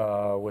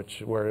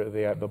 where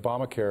the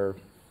Obamacare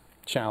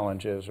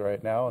challenge is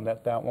right now, and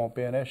that won't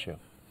be an issue.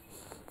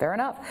 Fair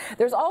enough.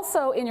 There's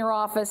also in your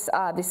office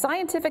the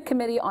Scientific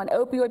Committee on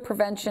Opioid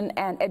Prevention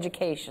and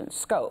Education,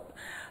 SCOPE.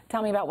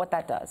 Tell me about what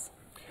that does.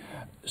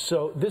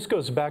 So this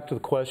goes back to the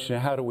question,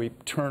 how do we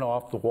turn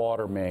off the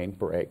water main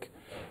break?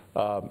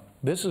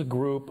 This is a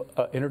group,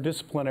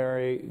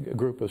 interdisciplinary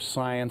group of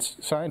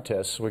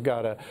scientists. We've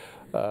got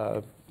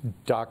a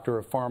doctor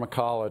of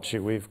pharmacology.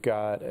 We've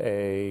got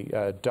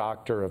a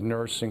doctor of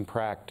nursing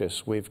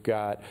practice. We've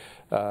got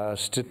a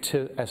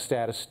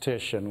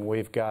statistician.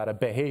 We've got a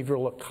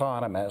behavioral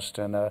economist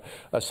and a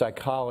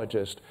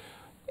psychologist.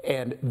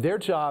 And their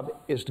job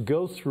is to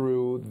go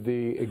through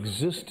the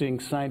existing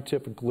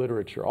scientific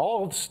literature,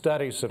 all the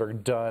studies that are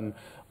done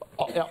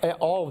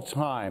all the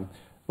time.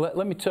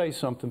 Let me tell you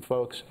something,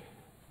 folks.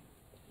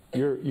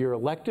 Your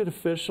elected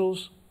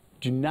officials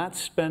do not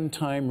spend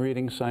time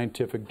reading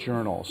scientific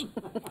journals.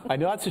 I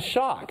know that's a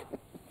shock.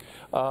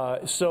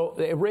 So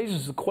it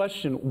raises the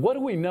question, what do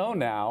we know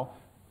now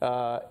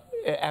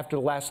after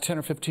the last 10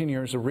 or 15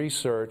 years of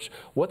research,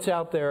 what's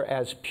out there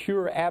as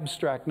pure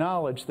abstract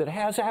knowledge that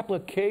has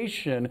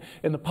application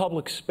in the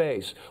public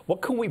space?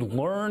 What can we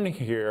learn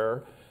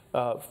here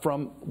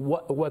from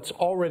what's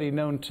already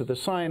known to the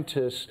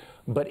scientists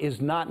but is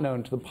not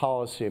known to the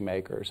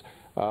policymakers?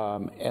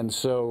 And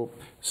so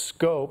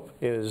SCOPE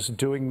is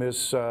doing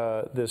this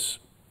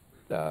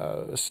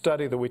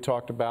study that we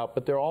talked about,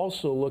 but they're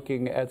also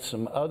looking at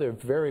some other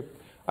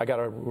I got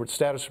a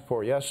status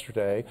report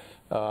yesterday.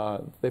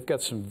 They've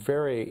got some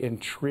very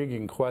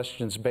intriguing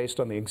questions based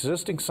on the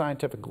existing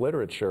scientific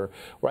literature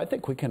where I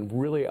think we can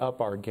really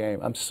up our game.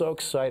 I'm so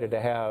excited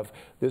to have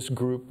this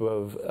group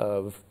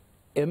of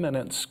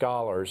eminent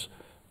scholars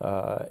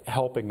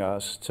helping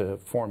us to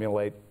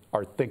formulate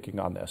our thinking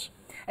on this.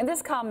 And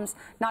this comes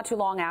not too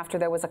long after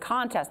there was a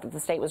contest that the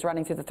state was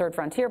running through the Third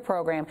Frontier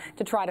program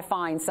to try to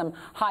find some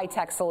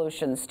high-tech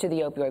solutions to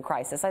the opioid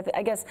crisis.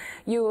 I guess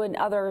you and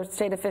other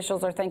state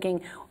officials are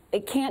thinking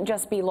it can't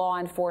just be law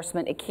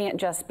enforcement. It can't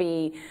just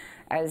be,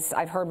 as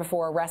I've heard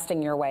before,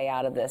 arresting your way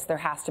out of this. There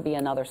has to be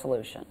another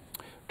solution.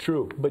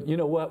 True. But you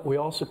know what? We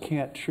also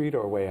can't treat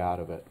our way out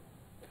of it.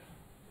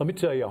 Let me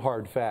tell you a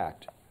hard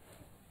fact.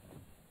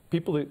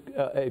 People,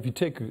 if you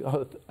take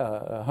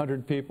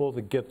 100 people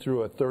to get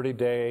through a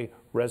 30-day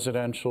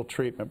residential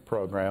treatment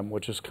program,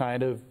 which is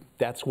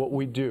that's what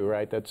we do,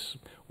 right? That's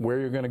where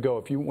you're going to go.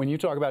 When you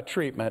talk about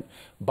treatment,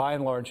 by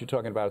and large, you're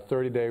talking about a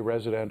 30-day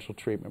residential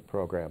treatment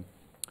program.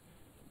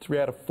 3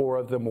 out of 4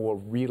 of them will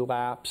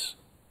relapse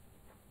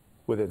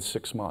within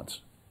 6 months.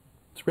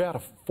 3 out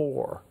of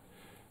 4.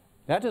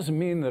 That doesn't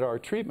mean that our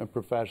treatment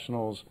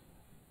professionals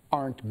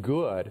aren't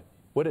good.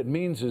 What it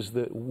means is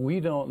that we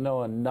don't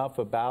know enough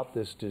about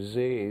this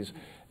disease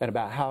and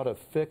about how to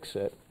fix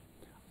it.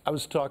 I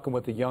was talking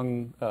with a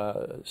young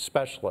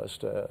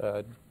specialist,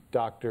 a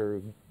doctor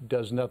who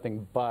does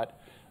nothing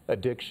but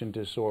addiction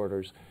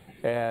disorders,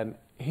 and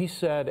he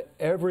said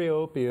every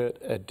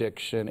opiate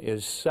addiction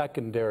is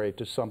secondary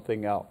to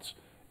something else,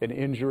 an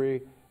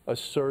injury, a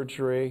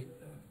surgery.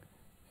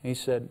 He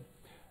said,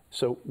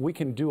 so we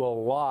can do a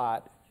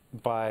lot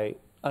by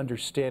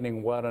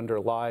understanding what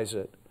underlies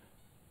it.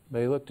 But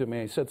he looked at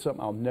me and he said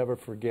something I'll never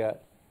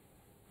forget.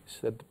 He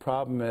said, the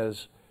problem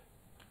is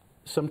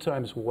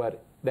sometimes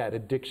what that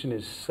addiction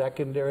is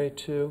secondary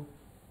to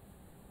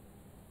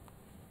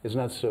is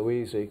not so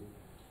easy.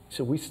 He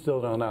said, we still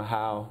don't know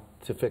how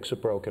to fix a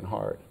broken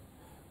heart.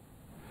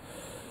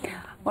 I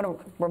want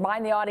to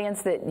remind the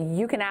audience that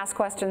you can ask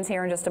questions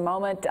here in just a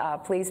moment.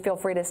 Please feel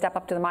free to step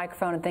up to the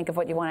microphone and think of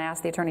what you want to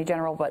ask the Attorney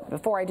General. But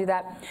before I do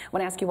that, I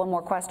want to ask you one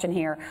more question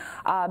here.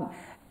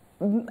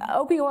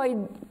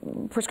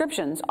 Opioid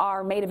prescriptions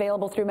are made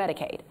available through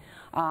Medicaid.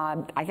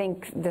 I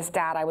think the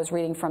stat I was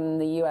reading from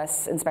the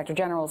U.S. Inspector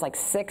General is like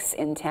 6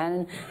 in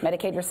 10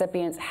 Medicaid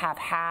recipients have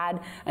had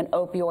an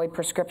opioid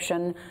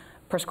prescription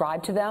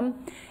prescribed to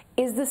them.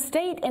 Is the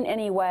state in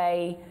any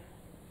way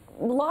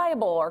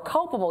liable or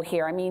culpable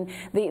here? I mean,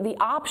 the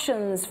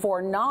options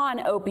for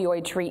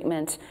non-opioid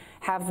treatment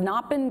have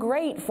not been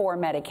great for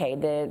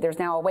Medicaid. There's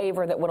now a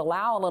waiver that would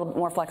allow a little bit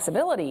more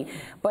flexibility.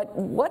 But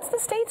what's the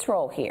state's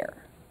role here?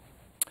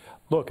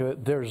 Look,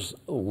 there's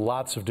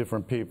lots of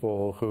different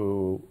people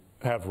who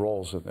have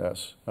roles in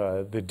this.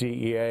 The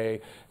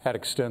DEA had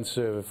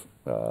extensive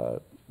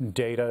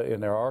data in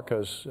their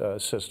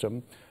ARCAS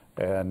system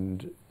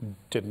and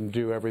didn't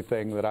do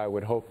everything that I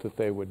would hope that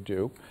they would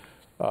do.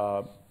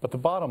 But the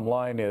bottom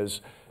line is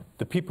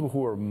the people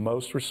who are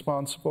most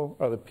responsible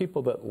are the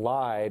people that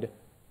lied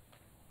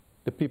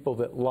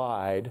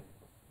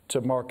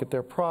to market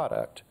their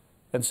product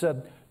and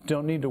said,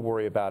 don't need to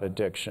worry about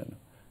addiction.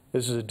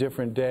 This is a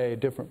different day, a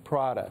different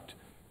product.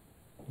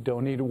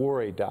 Don't need to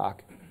worry,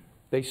 doc.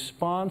 They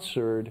spent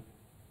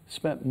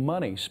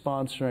money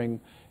sponsoring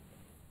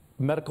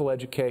medical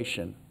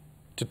education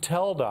to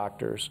tell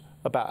doctors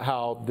about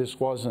how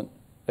this wasn't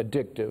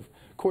addictive.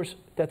 Of course,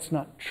 that's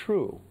not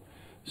true.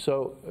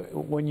 So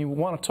when you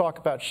want to talk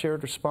about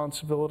shared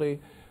responsibility,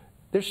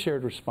 there's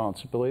shared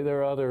responsibility.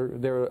 There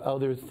are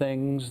other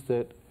things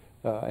that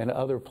and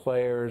other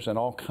players and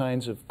all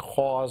kinds of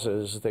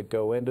causes that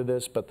go into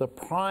this, but the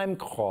prime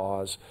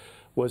cause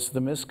was the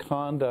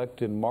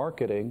misconduct in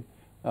marketing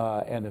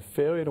and the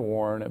failure to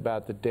warn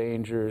about the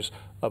dangers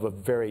of a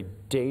very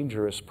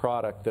dangerous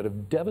product that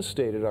have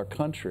devastated our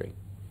country.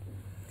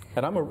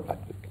 And I'm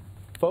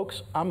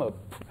a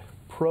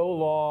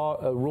pro-law,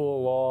 rule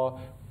of law,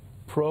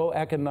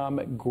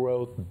 pro-economic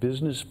growth,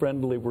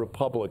 business-friendly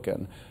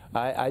Republican.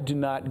 I do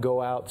not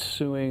go out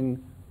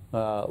suing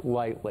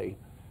lightly.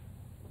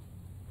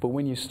 But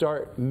when you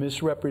start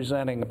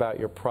misrepresenting about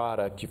your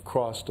product, you've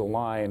crossed a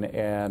line,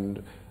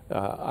 and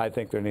I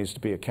think there needs to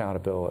be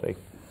accountability.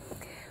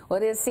 Well,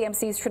 it is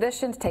CMC's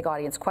tradition to take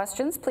audience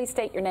questions. Please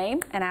state your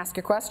name and ask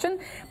your question.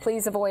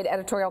 Please avoid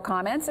editorial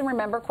comments, and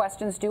remember,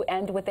 questions do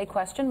end with a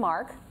question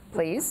mark,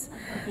 please.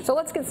 So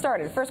let's get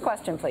started. First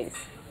question, please.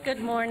 Good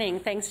morning.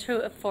 Thanks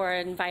for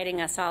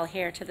inviting us all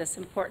here to this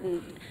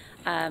important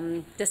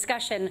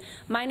discussion.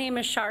 My name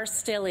is Shar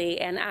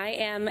Stilley, and I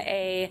am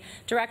a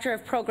director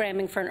of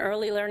programming for an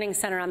early learning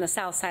center on the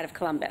south side of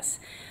Columbus.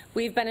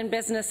 We've been in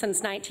business since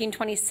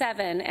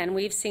 1927, and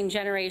we've seen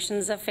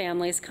generations of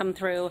families come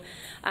through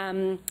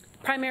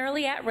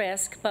primarily at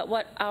risk, but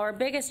what our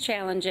biggest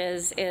challenge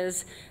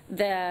is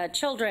the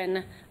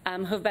children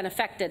who've been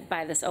affected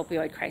by this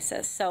opioid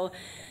crisis. So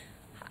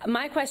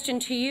my question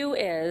to you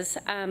is,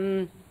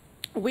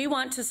 we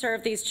want to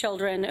serve these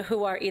children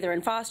who are either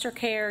in foster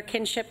care,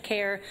 kinship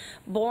care,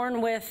 born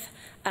with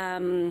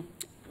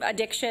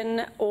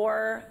addiction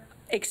or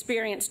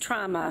experience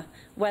trauma,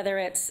 whether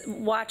it's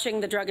watching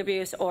the drug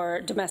abuse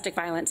or domestic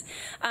violence.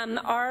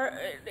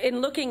 In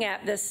looking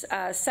at this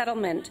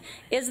settlement,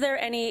 is there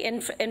any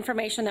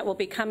information that will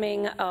be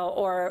coming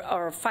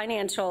or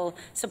financial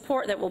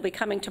support that will be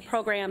coming to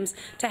programs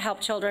to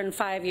help children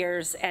 5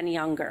 years and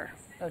younger?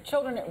 So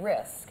children at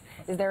risk.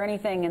 Is there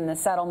anything in the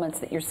settlements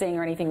that you're seeing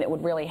or anything that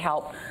would really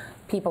help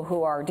people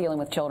who are dealing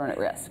with children at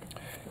risk?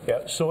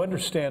 Yeah, so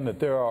understand that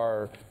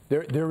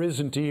there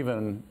isn't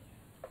even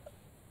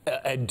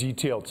a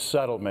detailed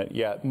settlement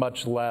yet,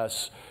 much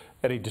less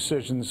any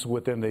decisions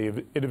within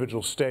the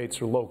individual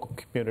states or local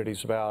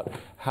communities about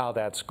how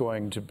that's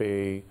going to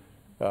be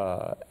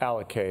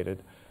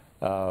allocated.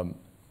 So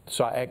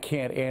I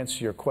can't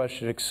answer your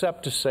question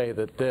except to say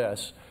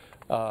that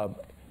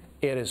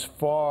it is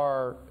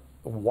far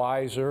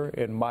wiser,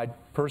 in my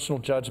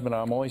personal judgment.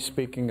 I'm only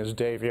speaking as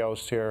Dave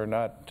Yost here,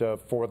 not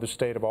for the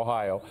state of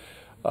Ohio.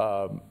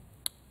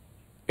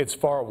 It's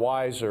far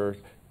wiser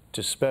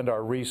to spend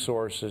our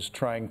resources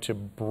trying to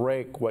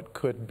break what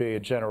could be a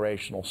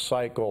generational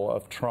cycle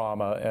of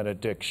trauma and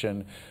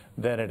addiction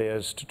than it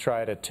is to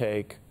try to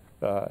take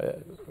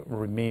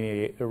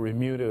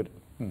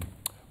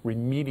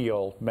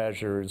remedial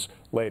measures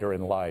later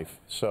in life.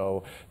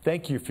 So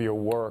thank you for your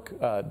work.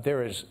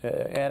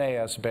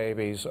 NAS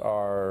babies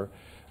are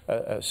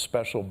a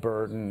special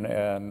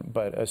burden,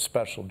 but a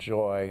special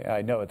joy.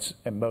 I know it's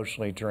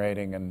emotionally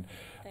draining, and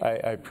I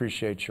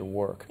appreciate your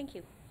work. Thank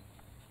you.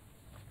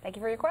 Thank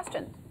you for your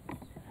question.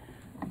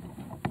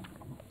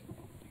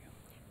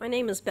 My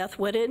name is Beth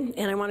Whitted,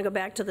 and I want to go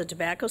back to the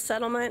tobacco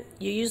settlement.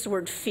 You used the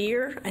word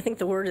fear. I think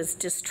the word is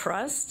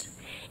distrust.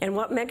 And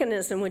what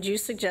mechanism would you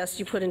suggest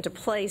you put into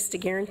place to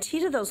guarantee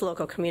to those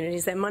local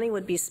communities that money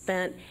would be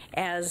spent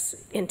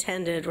as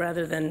intended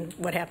rather than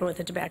what happened with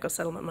the tobacco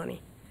settlement money?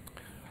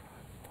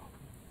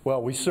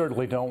 Well, we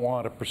certainly don't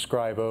want to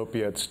prescribe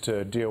opiates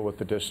to deal with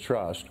the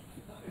distrust.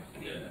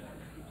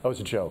 That was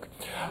a joke.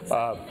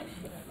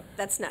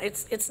 That's not.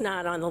 It's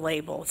not on the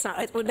label. It's not.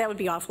 That would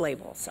be off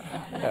label. So.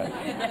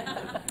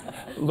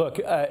 Look,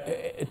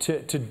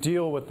 to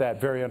deal with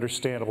that very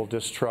understandable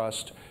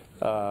distrust,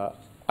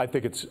 I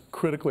think it's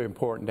critically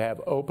important to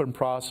have open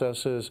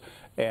processes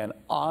and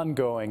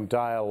ongoing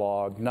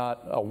dialogue,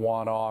 not a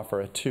one-off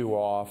or a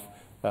two-off,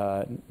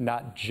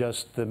 not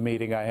just the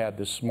meeting I had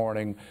this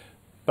morning.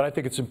 But I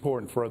think it's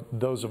important for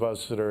those of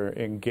us that are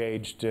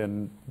engaged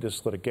in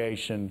this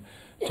litigation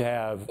to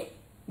have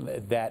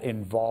that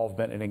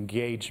involvement and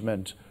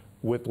engagement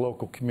with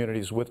local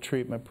communities, with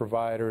treatment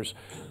providers,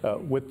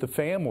 with the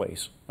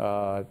families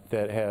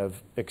that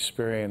have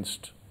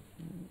experienced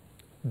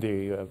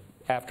the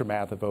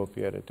aftermath of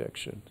opiate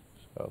addiction.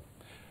 So,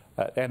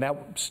 and that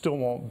still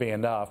won't be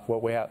enough.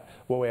 What we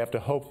have to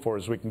hope for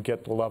is we can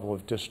get the level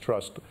of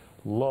distrust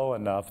low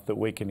enough that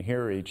we can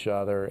hear each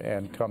other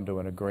and come to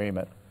an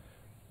agreement.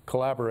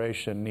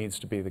 Collaboration needs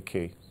to be the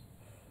key.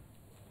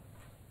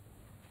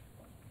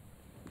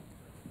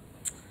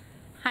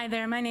 Hi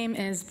there, my name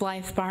is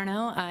Blythe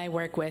Barno. I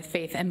work with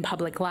Faith in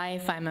Public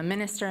Life. I'm a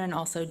minister and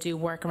also do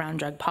work around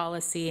drug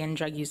policy and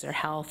drug user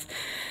health.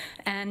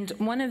 And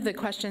one of the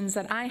questions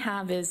that I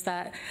have is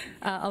that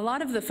a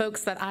lot of the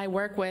folks that I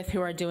work with who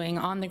are doing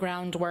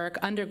on-the-ground work,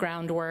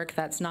 underground work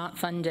that's not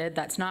funded,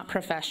 that's not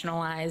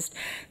professionalized,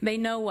 they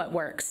know what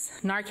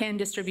works. Narcan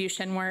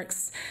distribution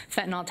works,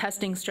 fentanyl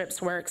testing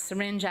strips works,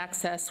 syringe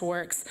access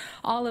works.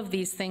 All of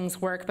these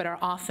things work but are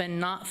often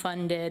not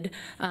funded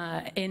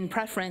in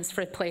preference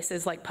for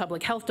places like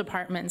public health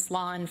departments,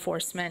 law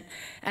enforcement,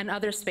 and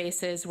other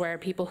spaces where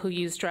people who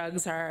use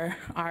drugs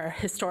are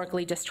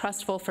historically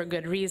distrustful for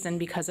good reason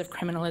because of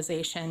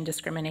criminalization,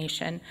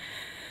 discrimination.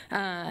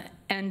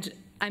 And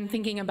I'm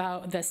thinking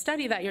about the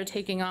study that you're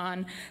taking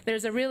on.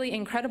 There's a really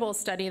incredible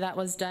study that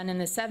was done in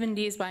the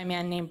 70s by a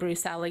man named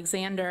Bruce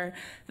Alexander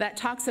that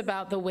talks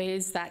about the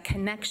ways that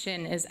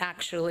connection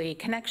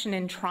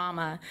and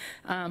trauma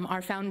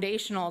are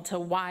foundational to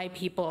why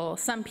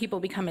some people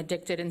become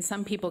addicted and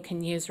some people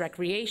can use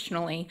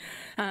recreationally.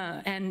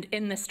 And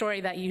in the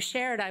story that you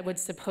shared, I would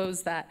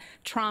suppose that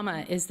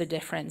trauma is the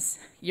difference.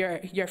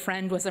 Your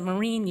friend was a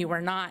Marine, you were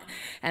not,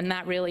 and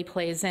that really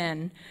plays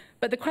in.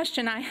 But the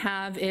question I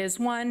have is,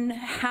 one,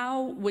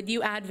 how would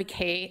you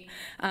advocate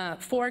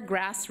for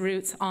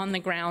grassroots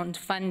on-the-ground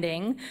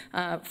funding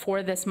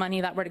for this money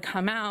that were to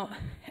come out?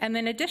 And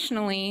then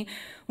additionally,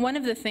 one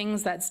of the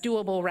things that's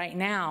doable right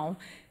now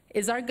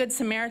is our Good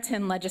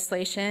Samaritan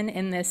legislation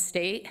in this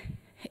state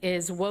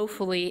is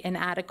woefully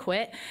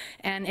inadequate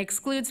and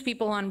excludes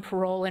people on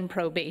parole and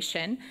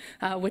probation,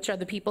 which are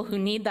the people who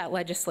need that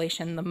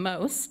legislation the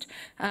most.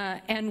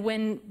 And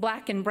when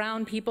Black and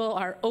brown people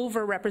are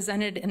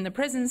overrepresented in the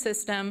prison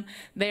system,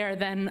 they are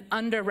then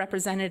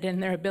underrepresented in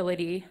their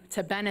ability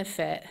to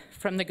benefit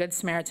from the Good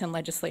Samaritan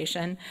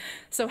legislation.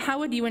 So how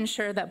would you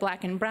ensure that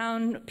Black and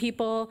brown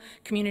people,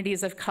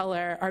 communities of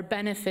color, are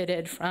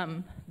benefited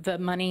from the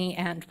money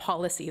and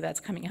policy that's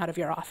coming out of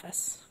your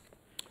office?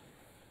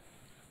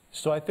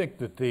 So I think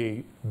that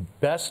the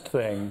best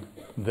thing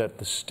that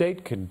the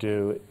state can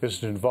do is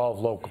to involve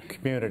local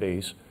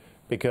communities,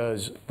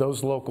 because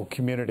those local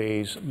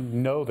communities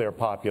know their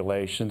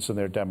populations and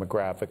their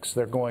demographics.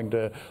 They're going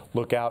to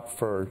look out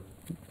for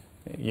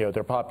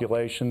their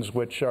populations,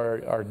 which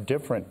are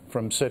different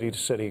from city to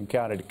city and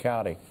county to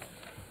county.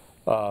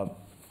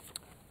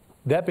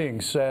 That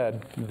being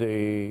said,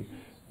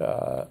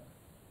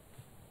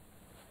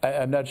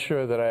 I'm not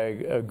sure that I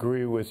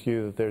agree with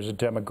you that there's a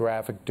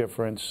demographic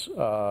difference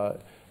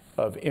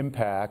of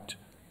impact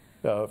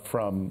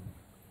from.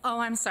 Oh,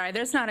 I'm sorry.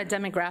 There's not a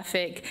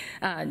demographic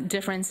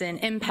difference in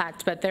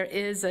impact, but there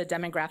is a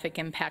demographic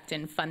impact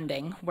in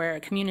funding,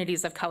 where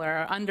communities of color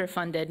are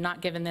underfunded,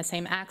 not given the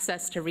same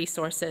access to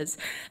resources.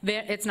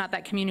 It's not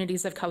that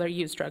communities of color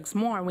use drugs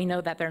more. We know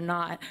that they're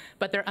not,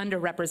 but they're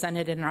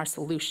underrepresented in our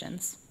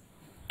solutions.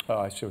 Oh,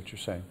 I see what you're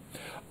saying.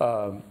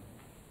 Well,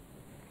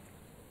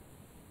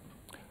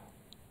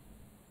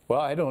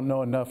 I don't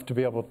know enough to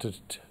be able to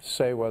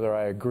say whether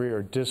I agree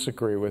or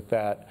disagree with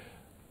that.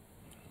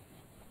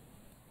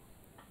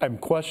 I'm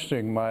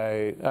questioning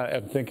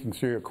I'm thinking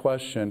through your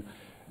question.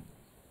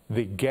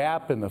 The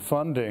gap in the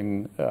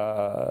funding,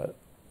 the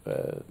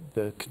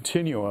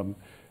continuum,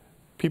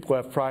 people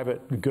have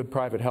good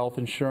private health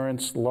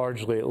insurance,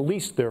 largely at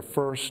least their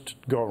first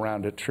go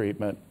around at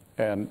treatment.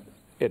 And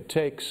it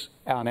takes,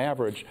 on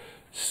average,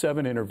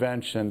 7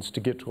 interventions to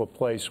get to a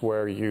place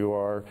where you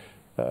are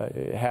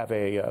have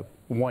a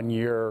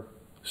 1-year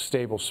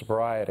stable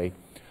sobriety.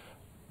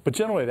 But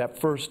generally, that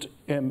first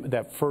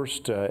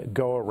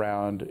go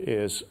around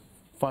is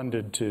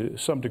funded to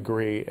some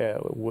degree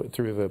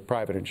through the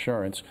private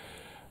insurance.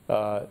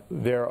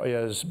 There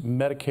is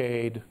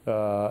Medicaid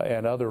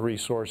and other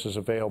resources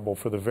available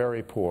for the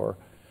very poor,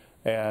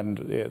 and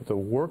the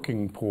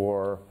working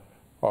poor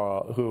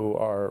who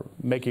are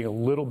making a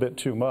little bit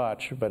too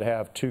much but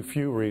have too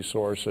few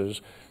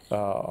resources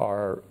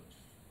are,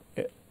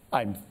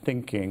 I'm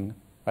thinking,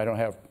 I don't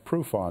have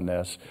proof on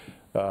this,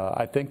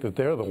 I think that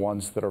they're the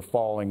ones that are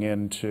falling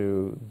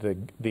into the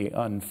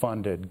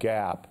unfunded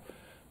gap.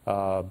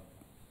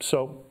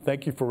 So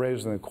thank you for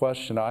raising the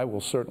question. I will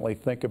certainly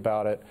think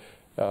about it.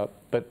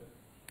 But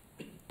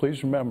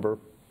please remember,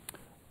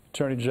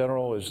 Attorney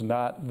General is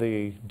not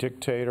the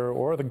dictator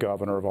or the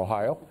governor of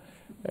Ohio.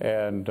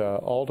 And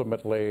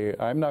ultimately,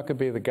 I'm not going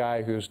to be the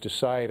guy who's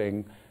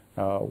deciding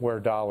where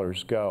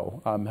dollars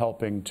go. I'm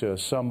helping to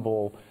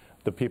assemble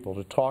the people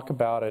to talk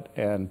about it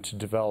and to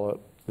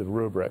develop the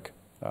rubric.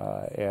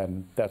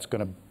 And that's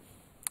going to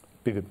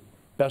be the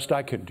best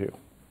I can do.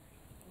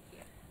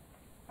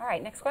 All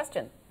right, next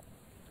question.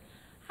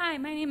 Hi,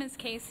 my name is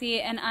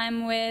Casey, and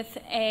I'm with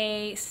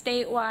a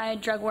statewide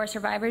drug war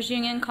survivors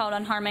union called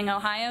Unharming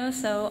Ohio.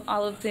 So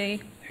all of the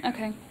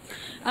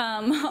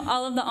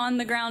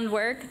on-the-ground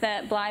work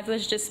that Blythe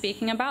was just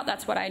speaking about,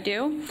 that's what I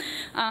do.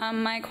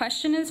 My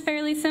question is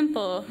fairly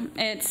simple.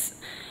 It's,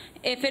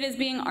 if it is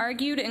being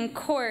argued in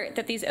court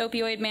that these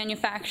opioid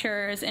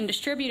manufacturers and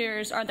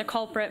distributors are the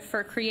culprit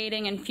for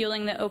creating and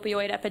fueling the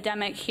opioid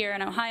epidemic here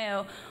in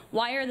Ohio,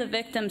 why are the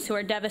victims who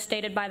are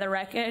devastated by the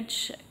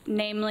wreckage,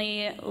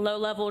 namely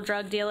low-level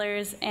drug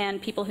dealers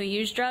and people who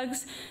use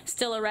drugs,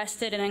 still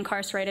arrested and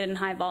incarcerated in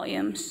high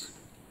volumes?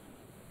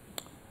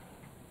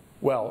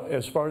 Well,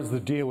 as far as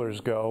the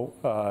dealers go,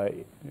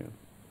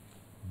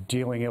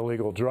 dealing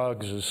illegal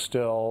drugs is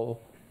still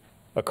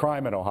a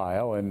crime in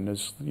Ohio, and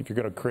if you're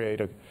going to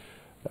create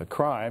a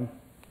crime,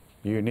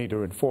 you need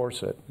to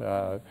enforce it.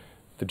 The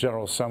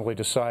General Assembly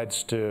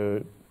decides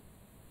to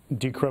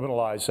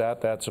decriminalize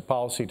that. That's a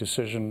policy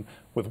decision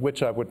with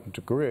which I wouldn't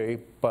agree,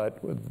 but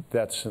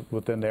that's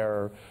within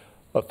their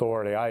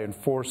authority. I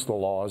enforce the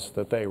laws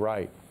that they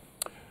write.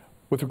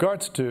 With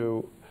regards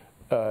to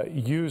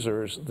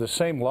users, the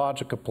same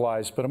logic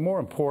applies, but a more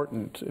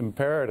important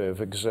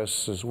imperative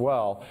exists as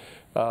well.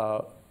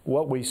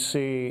 What we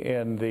see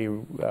in the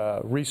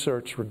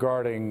research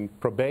regarding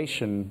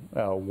probation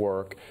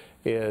work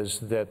is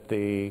that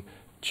the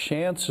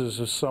chances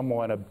of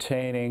someone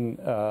obtaining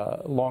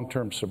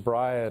long-term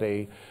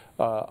sobriety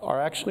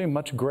are actually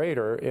much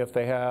greater if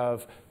they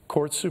have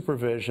court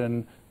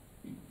supervision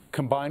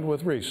combined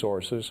with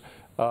resources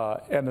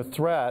and the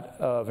threat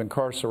of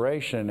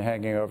incarceration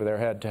hanging over their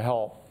head to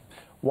help.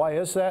 Why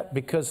is that?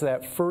 Because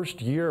that first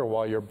year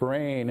while your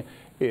brain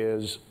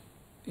is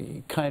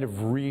kind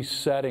of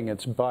resetting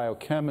its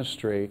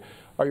biochemistry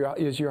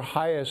is your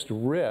highest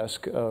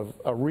risk of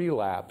a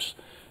relapse.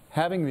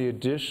 Having the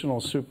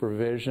additional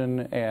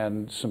supervision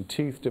and some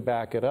teeth to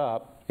back it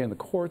up in the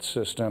court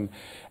system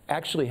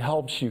actually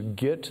helps you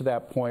get to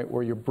that point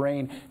where your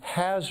brain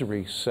has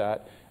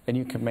reset and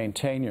you can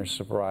maintain your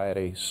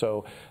sobriety.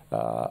 So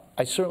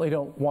I certainly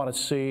don't want to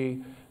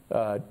see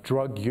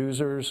drug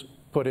users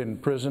put in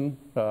prison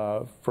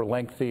for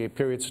lengthy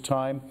periods of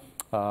time.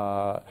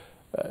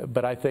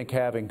 But I think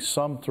having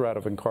some threat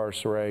of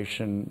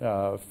incarceration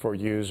for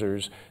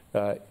users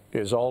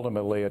is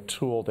ultimately a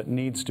tool that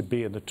needs to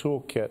be in the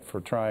toolkit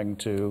for trying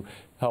to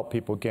help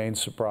people gain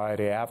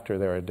sobriety after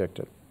they're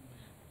addicted.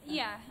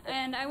 Yeah,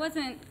 and I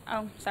wasn't,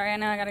 oh, sorry, I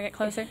know I gotta get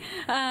closer.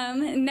 No,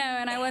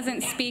 and I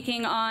wasn't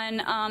speaking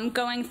on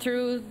going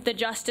through the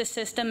justice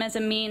system as a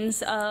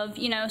means of,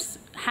 you know,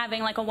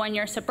 having like a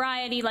one-year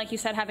sobriety, like you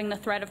said, having the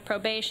threat of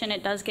probation.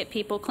 It does get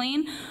people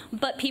clean,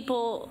 but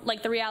people,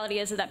 like the reality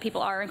is that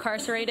people are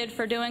incarcerated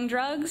for doing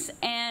drugs,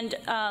 and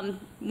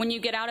when you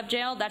get out of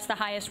jail, that's the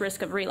highest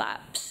risk of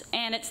relapse,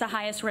 and it's the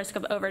highest risk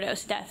of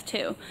overdose death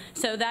too.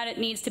 So that it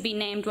needs to be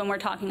named when we're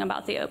talking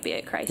about the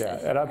opioid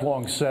crisis. Yeah, and I've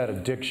long said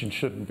addiction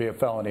shouldn't be a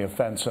felony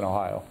offense in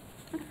Ohio.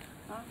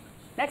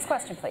 Next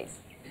question, please.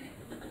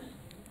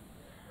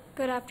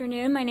 Good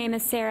afternoon. My name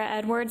is Sarah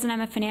Edwards, and I'm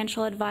a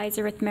financial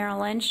advisor with Merrill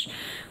Lynch.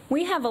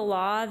 We have a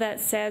law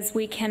that says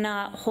we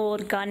cannot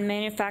hold gun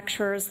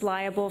manufacturers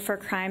liable for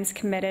crimes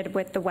committed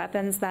with the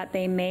weapons that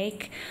they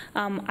make.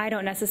 I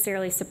don't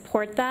necessarily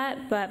support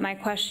that, but my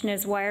question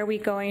is, why are we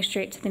going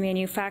straight to the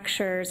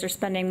manufacturers or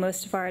spending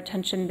most of our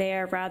attention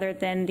there rather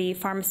than the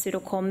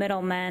pharmaceutical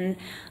middlemen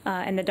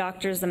and the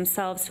doctors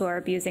themselves who are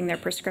abusing their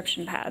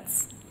prescription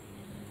pads?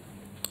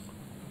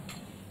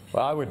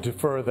 Well, I would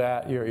defer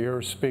that.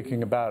 You're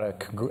speaking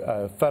about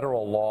a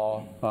federal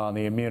law on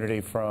the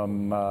immunity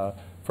from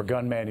for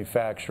gun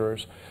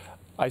manufacturers.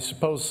 I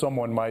suppose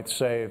someone might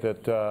say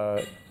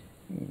that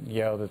you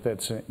know,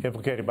 that's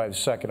implicated by the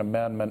Second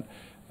Amendment,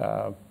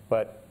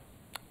 but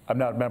I'm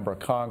not a member of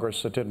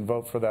Congress that didn't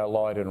vote for that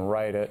law. I didn't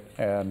write it,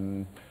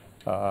 and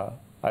I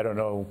don't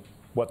know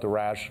what the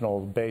rational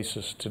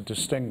basis to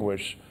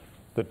distinguish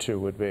the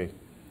two would be.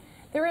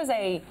 There is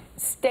a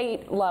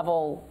state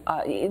level,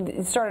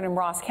 it started in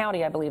Ross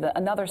County, I believe,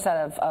 another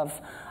set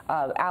of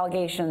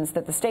allegations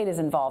that the state is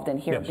involved in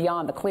here, yes,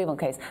 beyond the Cleveland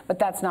case. But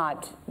that's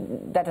not,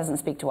 that doesn't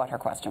speak to what her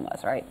question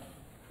was, right?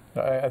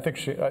 I think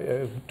she,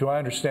 do I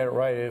understand it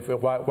right?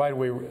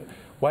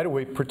 Why do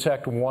we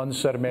protect one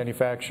set of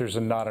manufacturers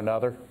and not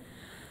another?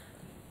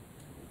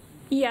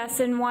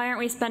 Yes, and why aren't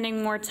we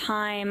spending more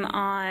time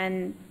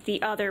on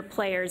the other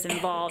players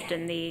involved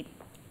in the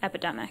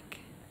epidemic?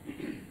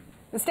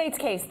 The state's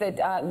case, that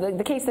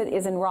the case that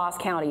is in Ross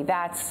County,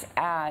 that's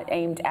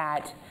aimed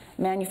at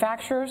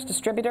manufacturers,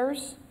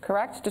 distributors,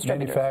 correct?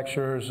 Distributors.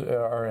 Manufacturers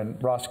are in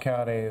Ross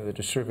County. The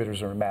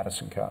distributors are in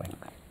Madison County.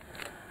 Okay.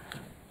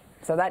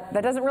 So that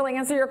doesn't really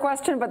answer your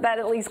question, but that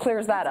at least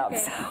clears that up.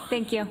 Okay. So.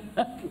 Thank you.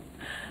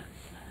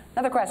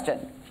 Another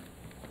question.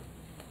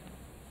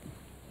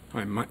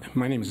 Hi,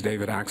 my name is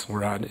David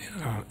Axelrod.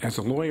 As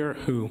a lawyer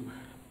who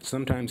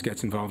sometimes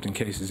gets involved in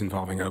cases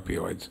involving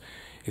opioids,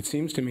 it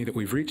seems to me that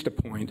we've reached a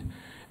point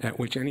at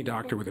which any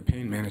doctor with a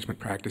pain management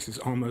practice is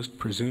almost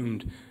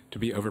presumed to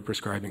be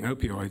overprescribing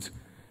opioids,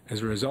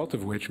 as a result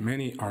of which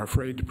many are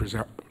afraid to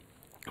prescribe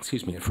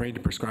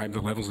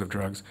the levels of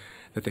drugs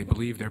that they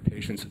believe their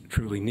patients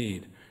truly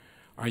need.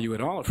 Are you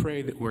at all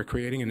afraid that we're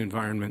creating an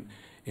environment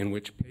in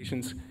which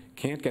patients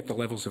can't get the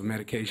levels of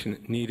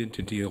medication needed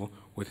to deal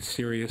with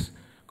serious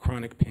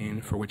chronic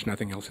pain for which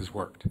nothing else has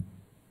worked?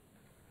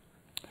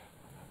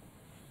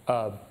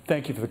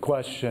 Thank you for the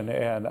question,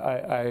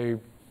 and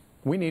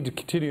we need to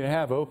continue to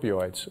have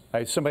opioids.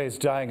 Somebody is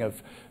dying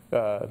of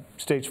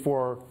stage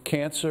 4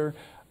 cancer.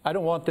 I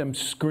don't want them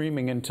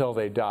screaming until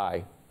they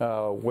die.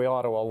 We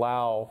ought to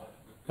allow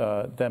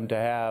them to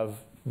have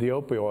the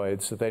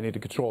opioids that they need to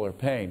control their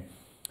pain.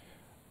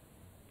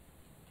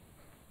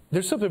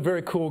 There's something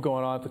very cool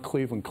going on at the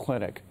Cleveland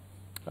Clinic.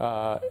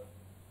 I'm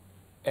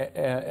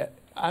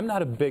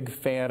not a big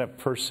fan of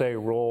per se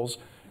rules.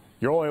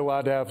 You're only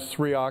allowed to have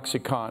 3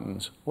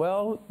 OxyContins.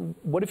 Well,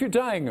 what if you're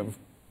dying of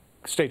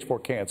stage 4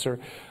 cancer?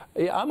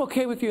 I'm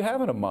okay with you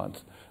having a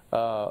month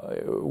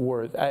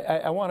worth.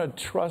 I want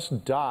to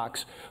trust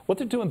docs. What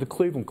they're doing at the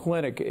Cleveland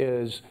Clinic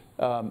is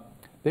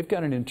they've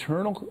got an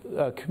internal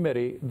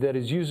committee that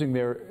is using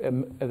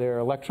their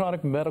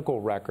electronic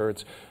medical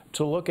records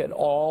to look at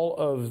all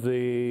of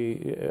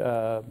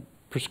the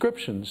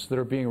prescriptions that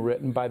are being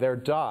written by their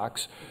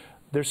docs.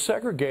 They're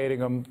segregating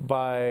them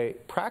by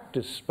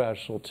practice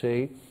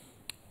specialty,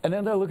 and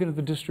then they're looking at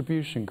the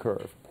distribution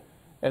curve.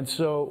 And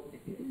so,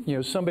 you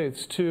know, somebody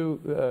that's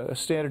 2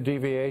 standard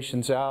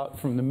deviations out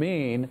from the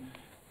mean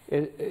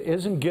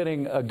isn't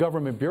getting a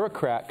government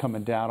bureaucrat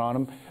coming down on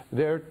them.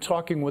 They're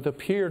talking with a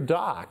peer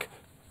doc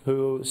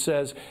who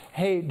says,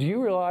 hey, do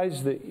you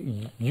realize that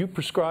you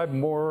prescribe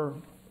more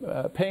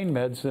pain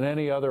meds than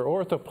any other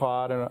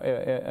orthopod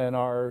in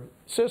our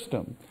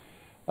system?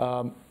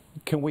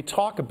 Can we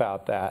talk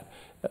about that?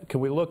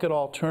 Can we look at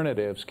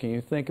alternatives? Can you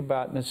think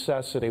about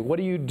necessity? What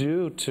do you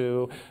do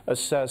to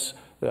assess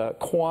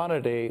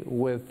quantity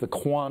with the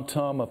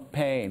quantum of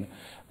pain?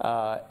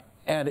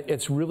 And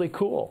it's really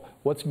cool.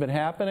 What's been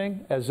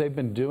happening as they've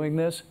been doing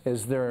this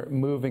is they're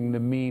moving the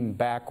mean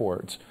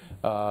backwards.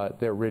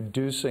 They're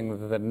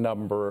reducing the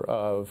number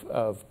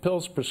of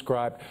pills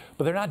prescribed,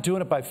 but they're not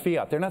doing it by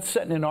fiat. They're not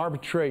setting an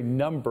arbitrary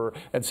number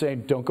and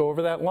saying, don't go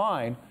over that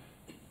line.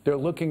 They're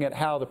looking at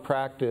how the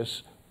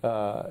practice,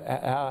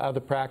 how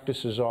the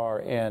practices are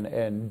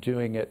and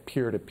doing it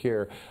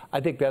peer-to-peer.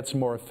 I think that's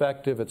more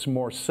effective. It's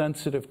more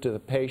sensitive to the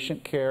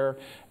patient care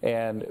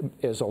and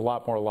is a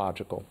lot more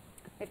logical.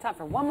 We have time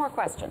for one more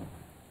question.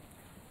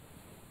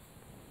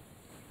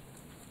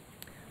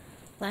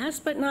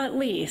 Last but not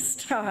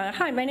least,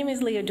 hi, my name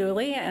is Leah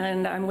Dooley,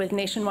 and I'm with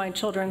Nationwide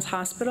Children's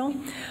Hospital.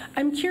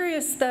 I'm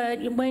curious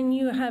that when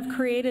you have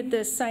created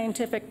this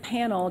scientific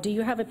panel, do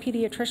you have a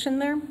pediatrician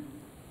there?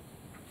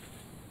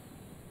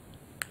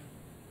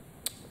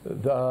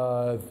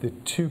 The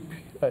two,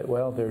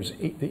 well, there's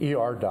the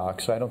ER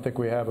docs. I don't think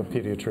we have a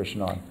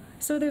pediatrician on.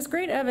 So there's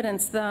great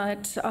evidence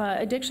that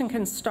addiction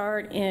can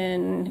start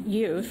in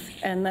youth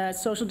and that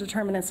social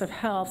determinants of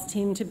health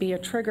seem to be a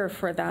trigger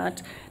for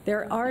that.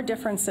 There are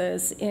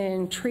differences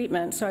in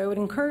treatment, so I would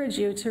encourage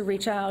you to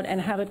reach out and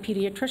have a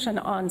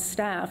pediatrician on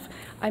staff.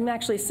 I'm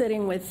actually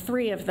sitting with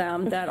 3 of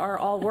them that are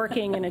all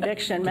working in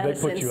addiction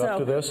medicine. They put you up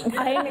to this?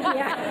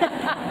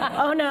 Yeah.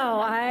 Oh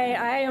no,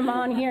 I am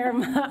on here,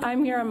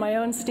 I'm here on my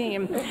own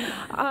steam.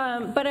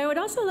 But I would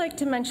also like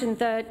to mention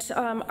that,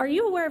 are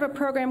you aware of a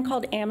program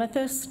called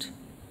Amethyst?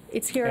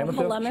 It's here in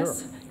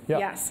Columbus. Sure. Yeah.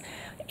 Yes.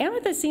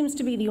 Amethyst seems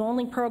to be the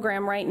only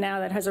program right now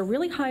that has a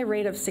really high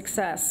rate of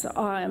success,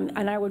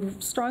 and I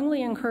would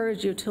strongly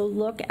encourage you to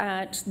look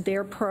at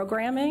their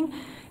programming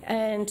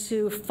and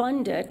to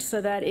fund it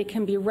so that it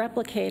can be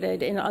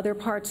replicated in other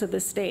parts of the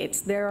states.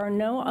 There are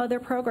no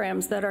other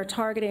programs that are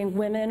targeting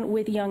women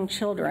with young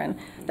children.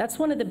 That's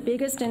one of the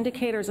biggest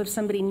indicators of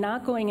somebody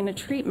not going into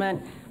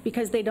treatment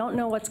because they don't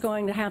know what's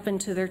going to happen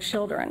to their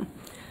children.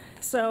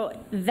 So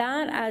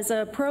that as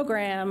a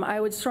program, I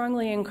would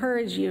strongly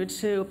encourage you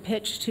to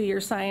pitch to your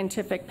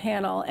scientific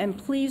panel, and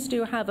please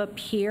do have a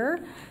peer,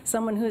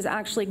 someone who's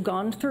actually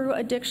gone through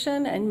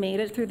addiction and made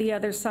it through the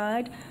other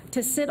side,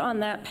 to sit on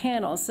that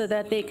panel so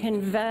that they can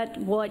vet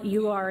what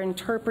you are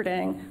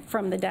interpreting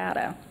from the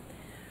data.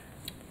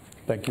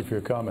 Thank you for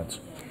your comments.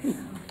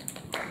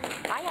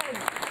 I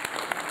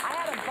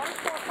had a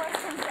bunch more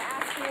questions to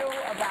ask you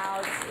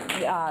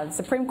about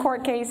Supreme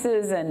Court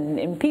cases and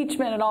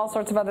impeachment and all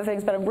sorts of other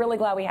things, but I'm really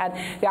glad we had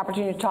the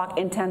opportunity to talk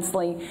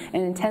intensely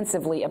and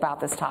intensively about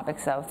this topic.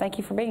 So thank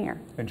you for being here.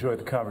 Enjoy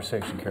the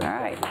conversation, Karen.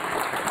 All right.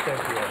 Thank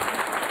you.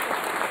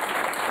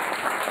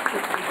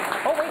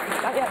 Oh,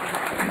 wait, not yet.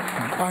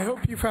 I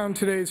hope you found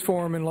today's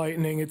forum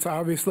enlightening. It's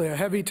obviously a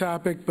heavy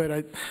topic, but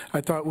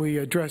I thought we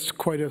addressed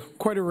quite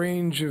a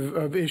range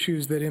of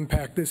issues that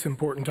impact this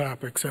important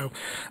topic. So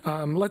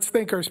let's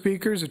thank our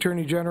speakers,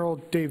 Attorney General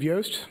Dave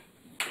Yost.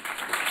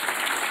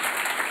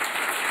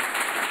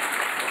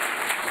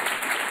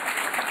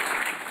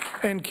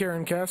 And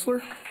Karen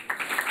Kasler.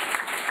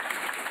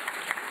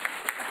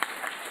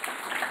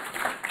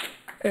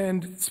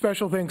 And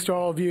special thanks to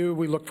all of you.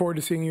 We look forward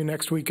to seeing you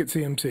next week at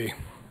CMC.